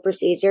medical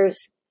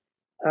procedures.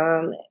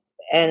 And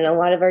a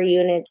lot of our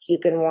units, you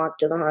can walk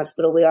to the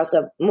hospital. We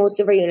also have, most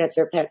of our units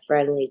are pet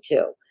friendly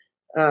too.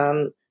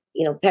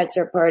 Pets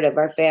are part of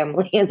our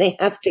family and they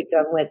have to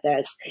come with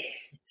us.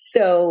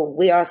 So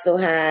we also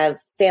have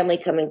family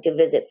coming to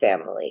visit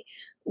family.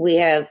 We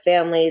have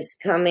families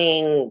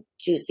coming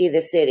to see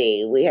the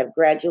city. We have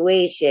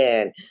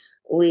graduation.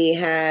 We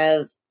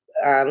have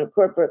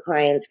corporate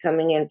clients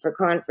coming in for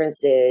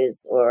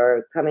conferences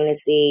or coming to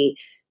see,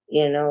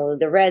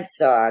 the Red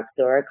Sox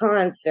or a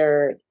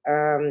concert.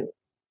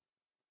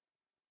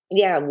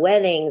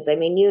 Weddings. I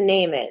mean, you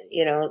name it,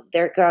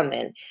 they're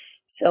coming.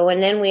 So,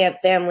 and then we have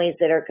families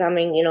that are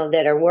coming,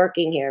 that are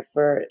working here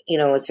for,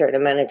 a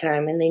certain amount of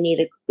time, and they need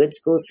a good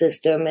school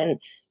system, and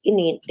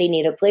they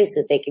need a place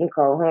that they can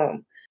call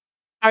home.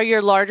 Are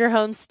your larger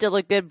homes still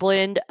a good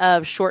blend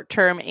of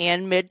short-term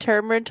and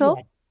mid-term rental?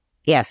 Yeah.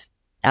 Yes,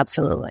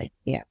 absolutely.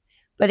 Yeah.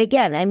 But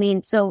again, I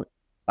mean, so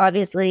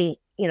obviously,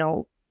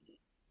 you'll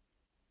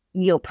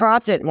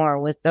profit more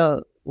with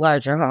the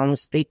larger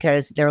homes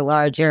because they're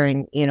larger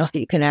and,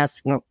 you can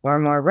ask for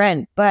more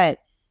rent, but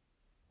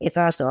it's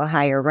also a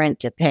higher rent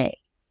to pay.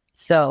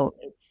 So,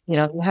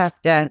 you have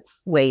to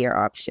weigh your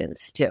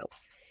options too.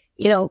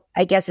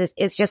 I guess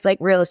it's just like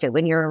real estate.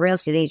 When you're a real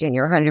estate agent,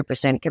 you're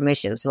 100%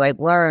 commission. So I've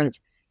learned,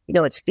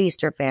 it's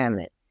feast or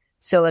famine.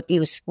 So if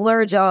you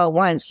splurge all at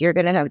once, you're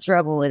going to have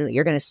trouble and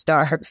you're going to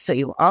starve. So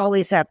you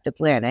always have to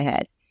plan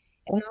ahead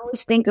and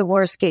always think of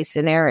worst case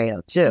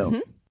scenario too. Mm-hmm.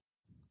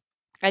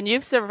 And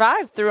you've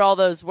survived through all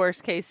those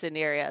worst case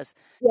scenarios.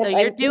 Yeah, so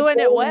you're doing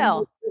it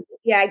well.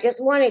 Yeah, I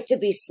just want it to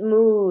be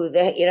smooth.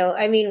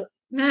 I mean,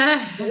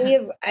 I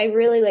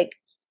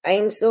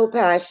am so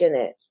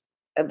passionate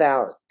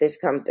about this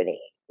company.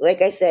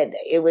 Like I said,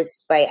 it was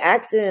by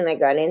accident I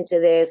got into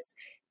this.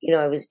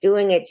 I was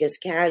doing it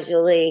just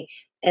casually.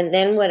 And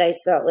then when I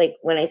saw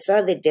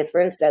the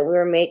difference that we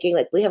were making,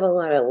 like we have a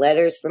lot of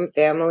letters from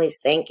families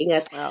thanking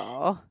us.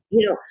 Oh.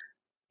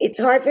 It's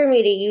hard for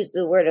me to use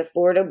the word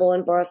affordable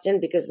in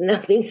Boston because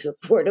nothing's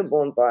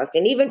affordable in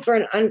Boston, even for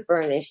an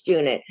unfurnished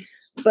unit.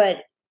 But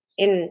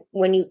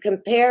when you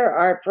compare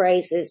our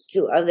prices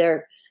to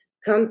other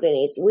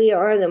companies, we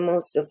are the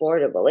most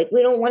affordable. Like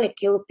we don't want to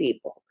kill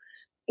people.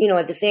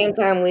 At the same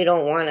time, we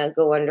don't want to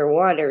go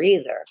underwater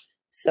either.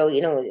 So,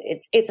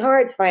 it's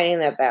hard finding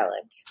that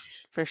balance.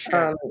 For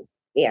sure.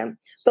 Yeah.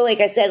 But like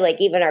I said, like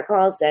even our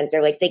call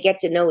center, like they get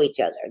to know each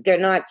other. They're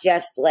not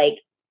just like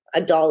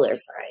a dollar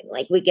sign.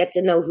 Like we get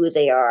to know who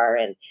they are,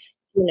 and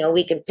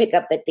we can pick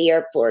up at the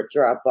airport,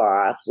 drop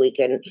off. We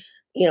can,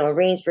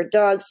 arrange for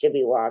dogs to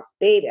be walked.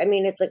 Baby, I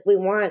mean, it's like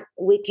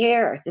we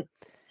care.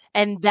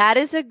 And that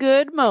is a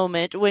good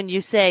moment when you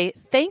say,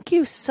 thank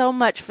you so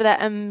much for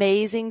that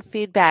amazing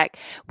feedback.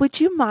 Would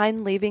you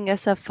mind leaving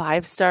us a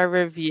 5-star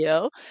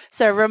review?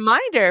 So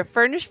reminder,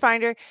 Furnish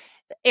Finder,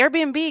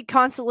 Airbnb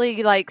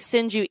constantly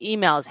sends you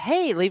emails.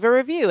 Hey, leave a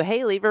review.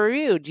 Hey, leave a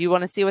review. Do you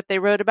want to see what they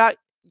wrote about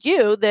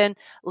you? Then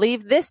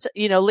leave this,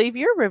 leave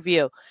your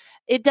review.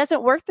 It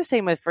doesn't work the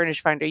same with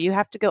Furnish Finder. You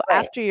have to go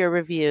after your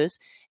reviews.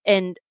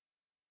 And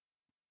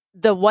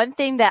the one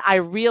thing that I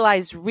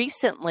realized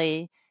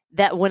recently,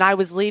 that when I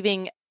was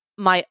leaving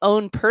my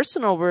own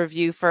personal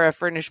review for a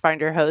Furnish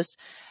Finder host,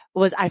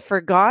 was I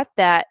forgot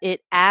that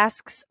it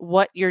asks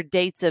what your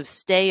dates of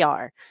stay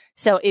are.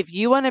 So if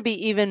you want to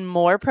be even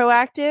more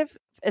proactive,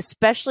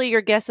 especially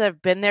your guests that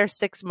have been there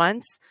 6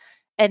 months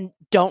and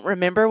don't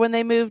remember when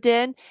they moved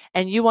in,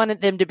 and you wanted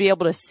them to be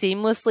able to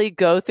seamlessly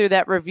go through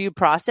that review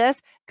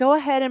process, go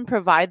ahead and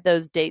provide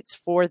those dates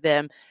for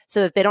them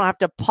so that they don't have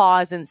to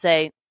pause and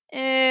say,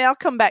 I'll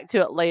come back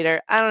to it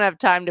later. I don't have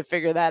time to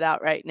figure that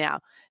out right now,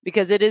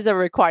 because it is a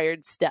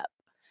required step.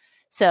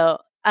 So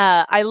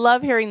I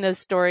love hearing those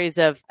stories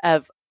of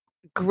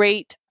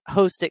great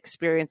host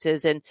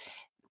experiences. And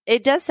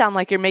it does sound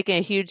like you're making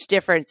a huge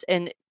difference.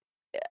 And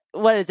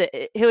what is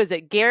it? Who is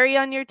it? Gary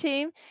on your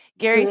team?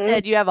 Gary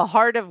said you have a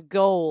heart of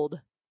gold.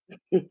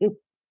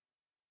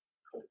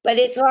 But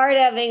it's hard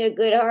having a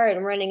good heart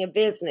and running a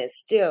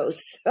business too.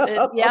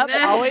 So. Yep,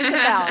 always a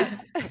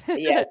balance.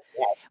 Yeah.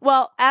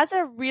 Well, as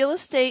a real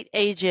estate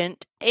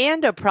agent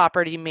and a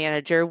property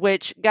manager,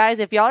 which, guys,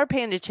 if y'all are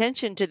paying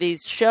attention to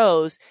these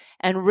shows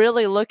and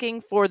really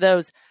looking for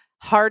those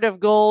heart of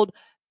gold,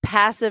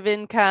 passive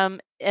income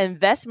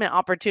investment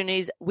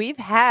opportunities, we've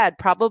had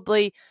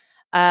probably,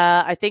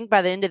 I think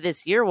by the end of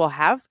this year, we'll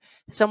have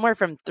somewhere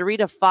from 3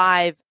 to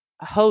 5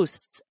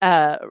 hosts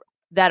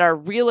that are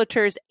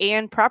realtors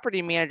and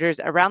property managers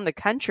around the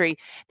country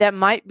that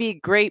might be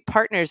great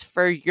partners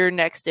for your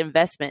next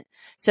investment.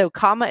 So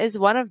Kama is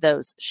one of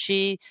those.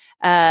 She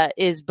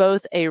is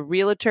both a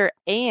realtor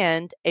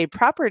and a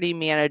property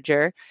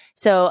manager.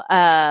 So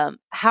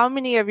how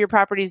many of your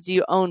properties do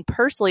you own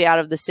personally out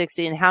of the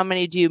 60, and how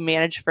many do you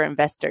manage for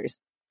investors?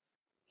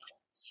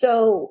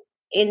 So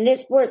in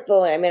this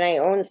portfolio, I mean, I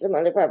own some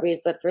other properties,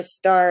 but for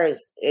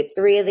Stars,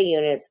 3 of the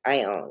units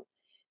I own.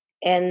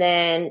 And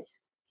then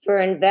for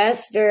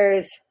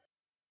investors,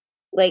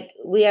 like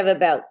we have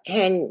about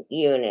 10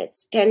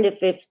 units, 10 to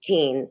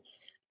 15.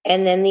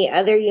 And then the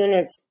other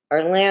units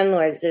are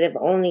landlords that have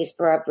owned these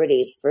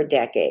properties for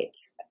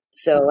decades.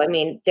 So, I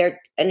mean,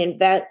 they're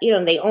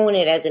they own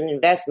it as an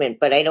investment,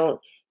 but I don't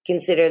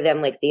consider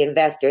them like the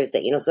investors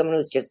that, someone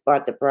who's just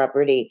bought the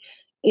property,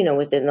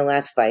 within the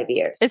last 5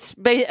 years. It's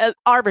an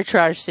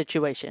arbitrage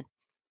situation.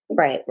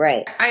 Right.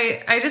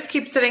 I just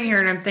keep sitting here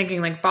and I'm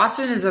thinking, like,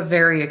 Boston is a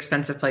very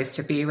expensive place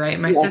to be, right?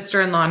 My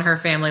sister-in-law and her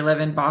family live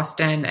in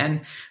Boston.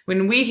 And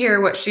when we hear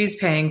what she's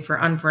paying for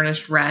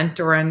unfurnished rent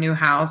or a new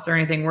house or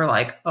anything, we're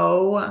like,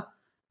 oh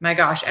my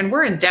gosh. And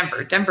we're in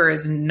Denver. Denver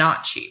is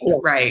not cheap,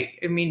 right?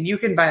 I mean, you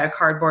can buy a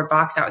cardboard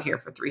box out here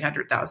for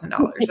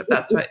 $300,000 if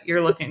that's what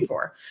you're looking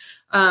for.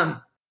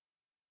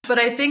 But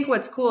I think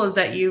what's cool is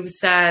that you've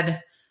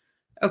said,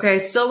 okay, I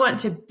still want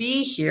to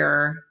be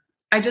here.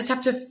 I just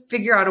have to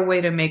figure out a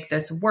way to make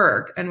this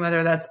work. And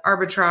whether that's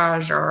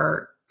arbitrage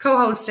or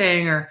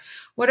co-hosting or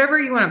whatever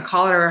you want to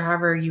call it, or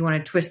however you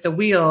want to twist the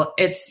wheel,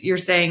 you're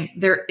saying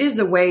there is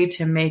a way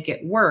to make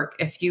it work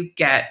if you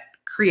get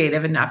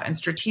creative enough and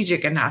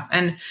strategic enough.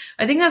 And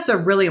I think that's a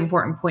really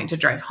important point to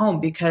drive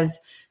home, because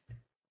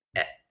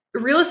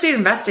real estate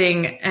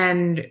investing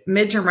and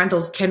midterm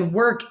rentals can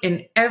work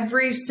in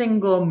every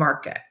single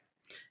market.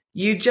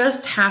 You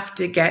just have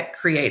to get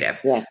creative.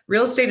 Yes.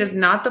 Real estate is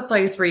not the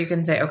place where you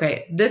can say,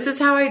 okay, this is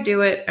how I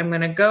do it. I'm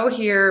going to go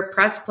here,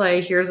 press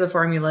play. Here's the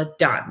formula,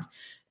 done.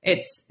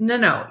 It's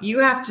no, you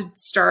have to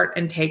start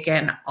and take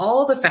in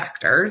all the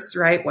factors,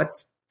 right?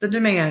 What's the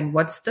demand?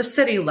 What's the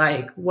city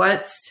like?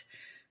 What's,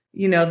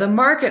 the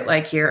market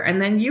like here?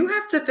 And then you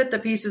have to fit the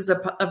pieces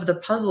of the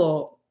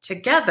puzzle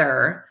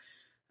together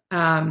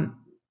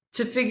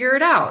to figure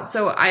it out.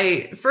 So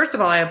first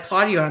of all, I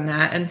applaud you on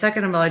that. And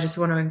second of all, I just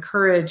want to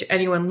encourage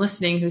anyone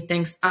listening who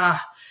thinks,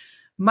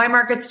 my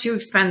market's too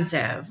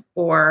expensive,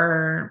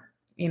 or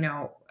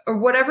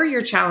whatever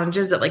your challenge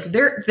is, that like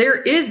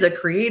there is a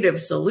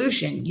creative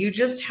solution. You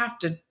just have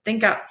to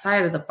think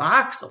outside of the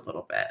box a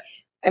little bit.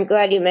 I'm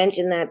glad you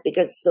mentioned that,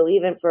 because so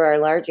even for our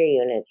larger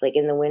units, like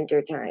in the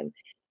winter time,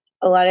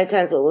 a lot of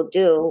times what we'll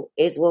do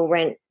is we'll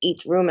rent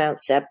each room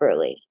out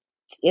separately,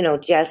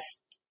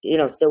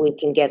 so we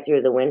can get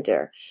through the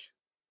winter.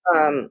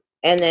 And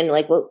then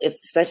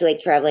especially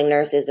like traveling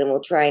nurses, and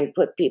we'll try and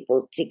put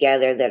people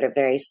together that are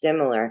very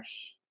similar.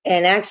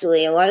 And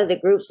actually a lot of the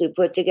groups we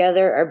put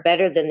together are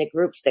better than the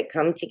groups that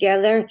come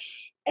together.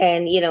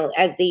 And,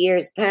 as the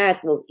years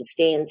pass, we'll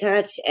stay in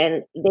touch,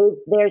 and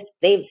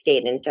they've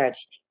stayed in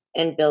touch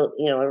and built,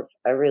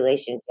 a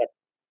relationship,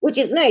 which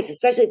is nice,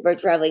 especially for a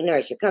traveling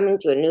nurse. You're coming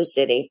to a new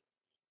city,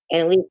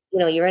 and at least,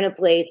 you're in a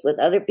place with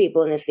other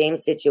people in the same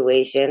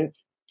situation,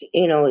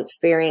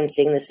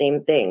 experiencing the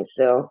same things.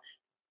 So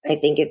I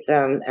think it's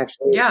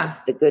actually,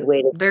 it's a good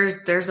way to.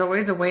 There's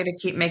always a way to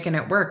keep making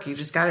it work. You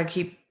just got to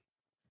keep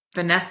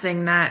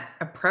finessing that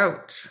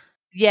approach.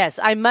 Yes,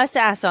 I must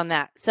ask on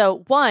that.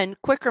 So one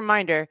quick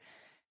reminder,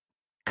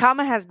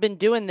 Kama has been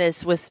doing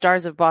this with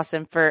Stars of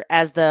Boston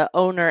as the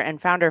owner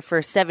and founder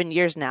for 7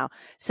 years now.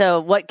 So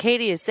what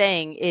Katie is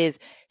saying is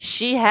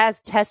she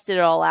has tested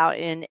it all out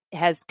and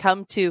has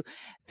come to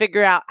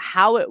figure out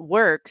how it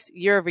works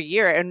year over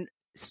year, and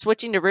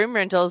switching to room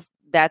rentals,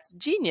 that's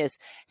genius.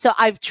 So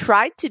I've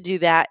tried to do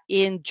that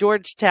in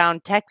Georgetown,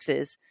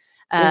 Texas,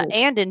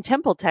 and in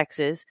Temple,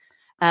 Texas,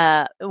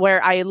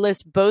 where I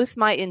list both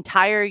my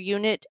entire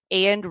unit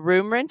and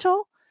room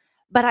rental,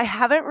 but I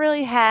haven't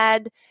really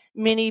had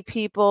many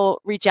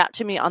people reach out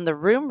to me on the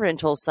room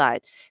rental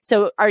side.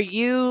 So are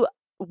you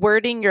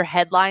wording your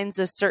headlines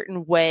a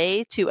certain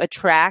way to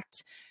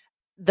attract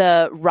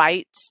the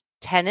right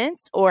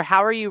tenants, or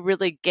how are you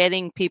really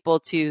getting people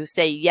to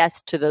say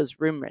yes to those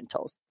room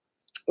rentals?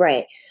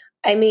 Right.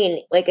 I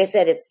mean, like I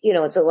said, it's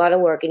a lot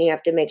of work, and you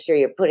have to make sure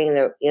you're putting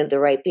the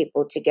right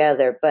people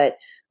together. But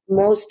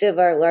most of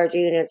our larger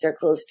units are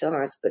close to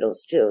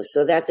hospitals too,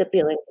 so that's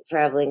appealing to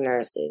traveling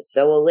nurses.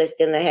 So we'll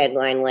list in the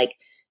headline, like,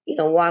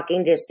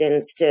 walking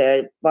distance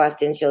to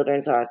Boston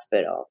Children's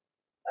Hospital.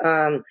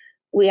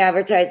 We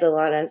advertise a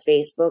lot on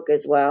Facebook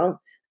as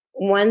well.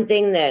 One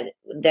thing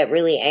that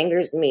really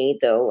angers me,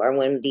 though, are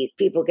when these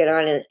people get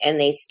on and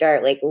they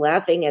start like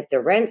laughing at the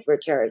rents we're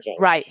charging.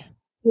 Right.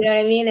 You know what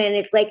I mean? And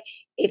it's like,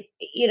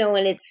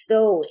 and it's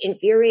so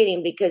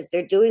infuriating, because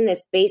they're doing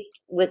this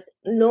based with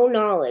no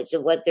knowledge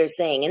of what they're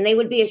saying. And they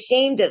would be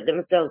ashamed of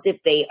themselves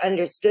if they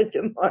understood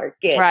the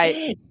market.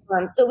 Right.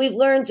 So we've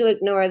learned to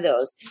ignore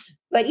those.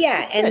 But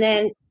yeah, and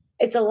then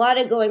it's a lot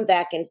of going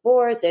back and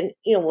forth, and,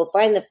 we'll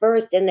find the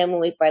first, and then when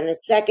we find the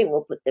second,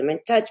 we'll put them in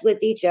touch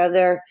with each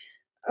other.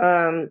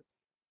 Because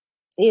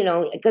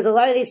a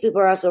lot of these people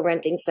are also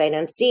renting sight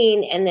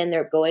unseen, and then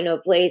they're going to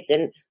a place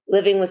and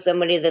living with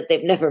somebody that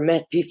they've never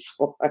met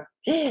before.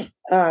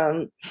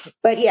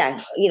 But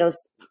yeah,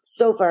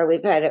 so far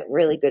we've had a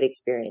really good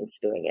experience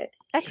doing it.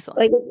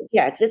 Excellent.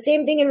 It's the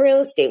same thing in real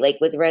estate. Like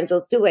with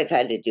rentals too, I've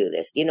had to do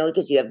this,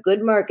 because you have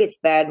good markets,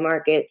 bad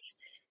markets.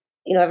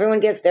 Everyone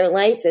gets their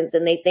license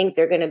and they think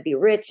they're going to be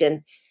rich,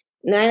 and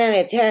 9 out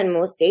of 10,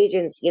 most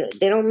agents,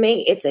 they don't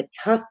make, it's a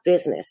tough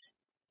business.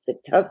 It's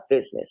a tough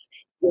business.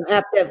 You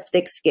have to have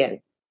thick skin.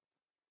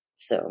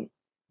 So,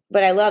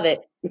 but I love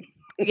it.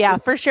 Yeah,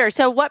 for sure.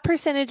 So what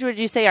percentage would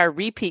you say are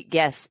repeat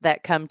guests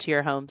that come to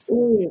your homes?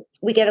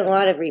 We get a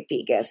lot of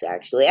repeat guests,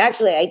 actually.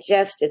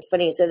 It's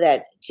funny you said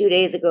that. 2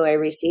 days ago, I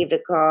received a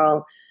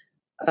call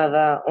of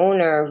an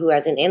owner who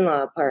has an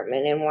in-law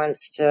apartment and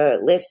wants to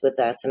list with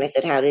us. And I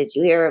said, how did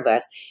you hear of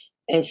us?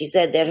 And she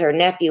said that her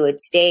nephew had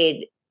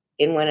stayed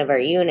in one of our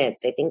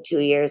units, I think 2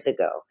 years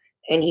ago.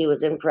 And he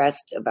was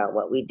impressed about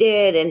what we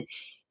did and,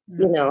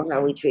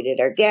 how we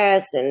treated our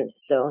guests. And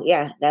so,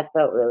 yeah, that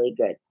felt really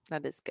good.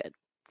 That is good.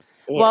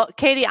 Yeah. Well,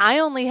 Katie, I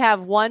only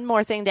have one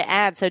more thing to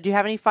add. So do you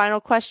have any final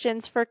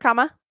questions for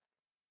Kama?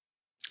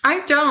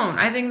 I don't.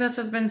 I think this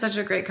has been such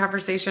a great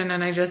conversation.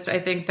 And I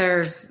think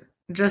there's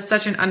just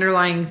such an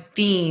underlying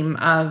theme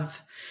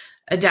of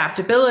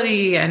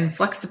adaptability and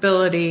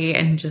flexibility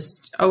and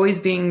just always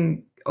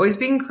being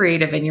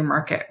creative in your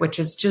market, which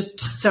is just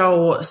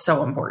so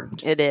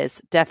important. It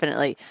is,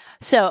 definitely.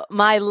 So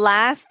my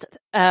last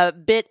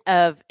bit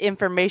of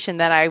information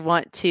that I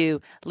want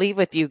to leave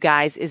with you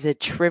guys is a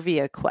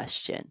trivia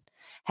question.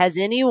 Has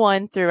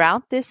anyone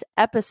throughout this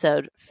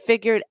episode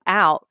figured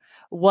out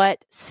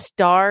what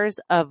Stars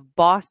of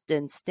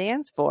Boston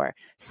stands for?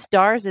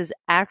 Stars is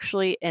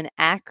actually an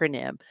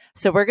acronym.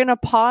 So we're going to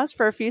pause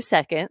for a few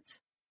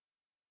seconds.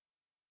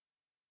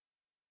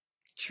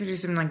 Should we do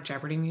some like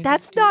Jeopardy music?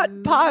 That's not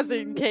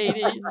pausing,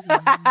 Katie.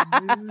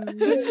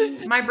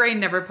 My brain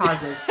never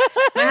pauses.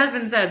 My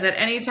husband says at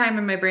any time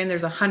in my brain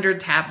there's 100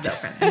 tabs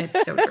open, and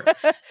it's so true.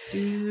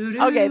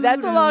 Okay,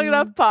 that's a long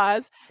enough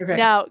pause. Okay.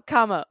 Now,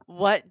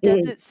 what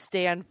does it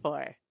stand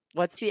for?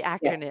 What's the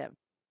acronym?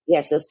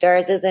 Yeah, so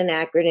STARS is an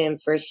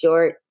acronym for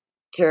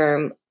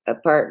Short-Term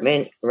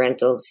Apartment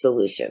Rental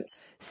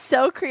Solutions.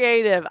 So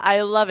creative.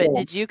 I love it. Yeah.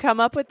 Did you come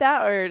up with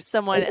that or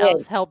someone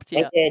else helped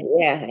you? I did.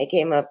 Yeah, I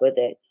came up with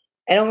it.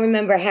 I don't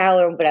remember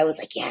how, but I was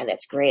like, yeah,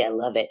 that's great. I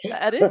love it.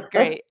 That is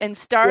great. And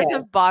Stars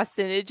of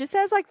Boston, it just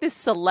has like this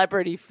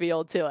celebrity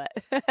feel to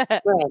it.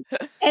 Right.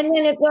 And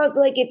then it's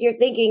also like if you're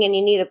thinking and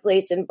you need a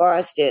place in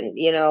Boston,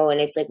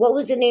 and it's like, what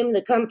was the name of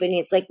the company?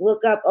 It's like,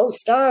 look up,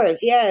 Stars.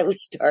 Yeah, it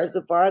was Stars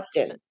of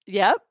Boston.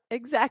 Yep,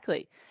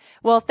 exactly.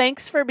 Well,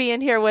 thanks for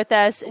being here with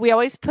us. We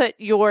always put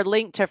your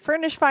link to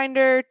Furnish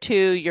Finder, to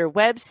your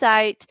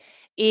website,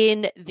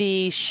 in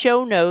the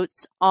show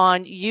notes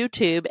on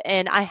YouTube,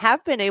 and I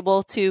have been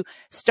able to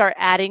start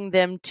adding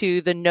them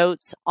to the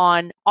notes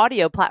on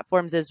audio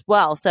platforms as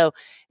well. So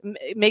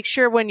make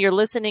sure when you're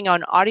listening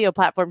on audio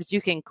platforms,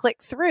 you can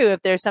click through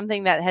if there's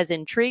something that has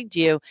intrigued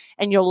you,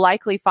 and you'll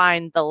likely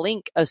find the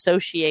link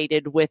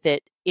associated with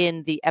it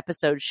in the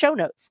episode show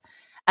notes.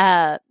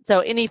 So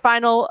any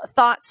final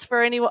thoughts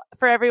for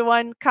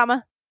everyone,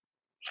 Kama?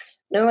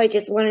 No, I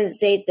just wanted to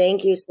say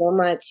thank you so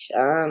much.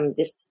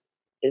 This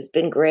has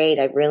been great.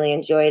 I've really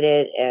enjoyed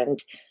it. And,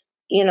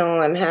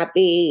 I'm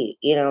happy,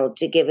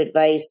 to give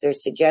advice or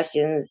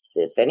suggestions.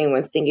 If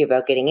anyone's thinking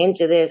about getting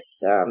into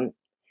this,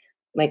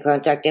 my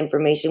contact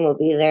information will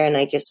be there. And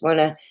I just want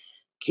to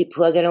keep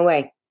plugging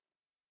away.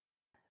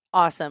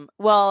 Awesome.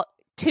 Well,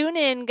 tune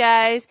in,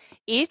 guys,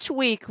 each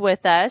week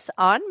with us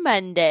on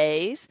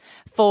Mondays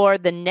for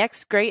the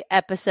next great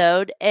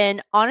episode.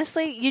 And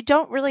honestly, you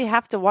don't really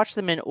have to watch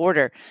them in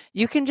order.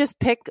 You can just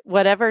pick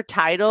whatever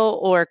title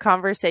or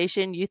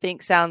conversation you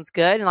think sounds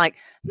good and like,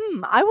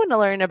 I want to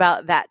learn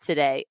about that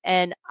today.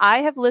 And I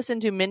have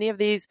listened to many of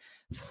these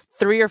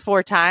 3 or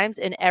 4 times.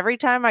 And every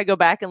time I go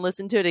back and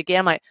listen to it again,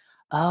 I'm like,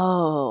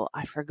 oh,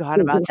 I forgot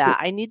about that.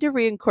 I need to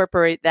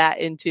reincorporate that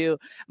into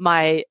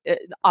my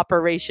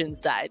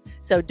operations side.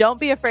 So don't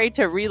be afraid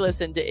to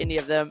re-listen to any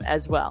of them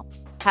as well.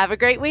 Have a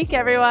great week,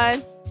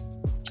 everyone.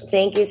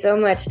 Thank you so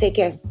much. Take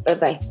care.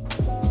 Bye-bye.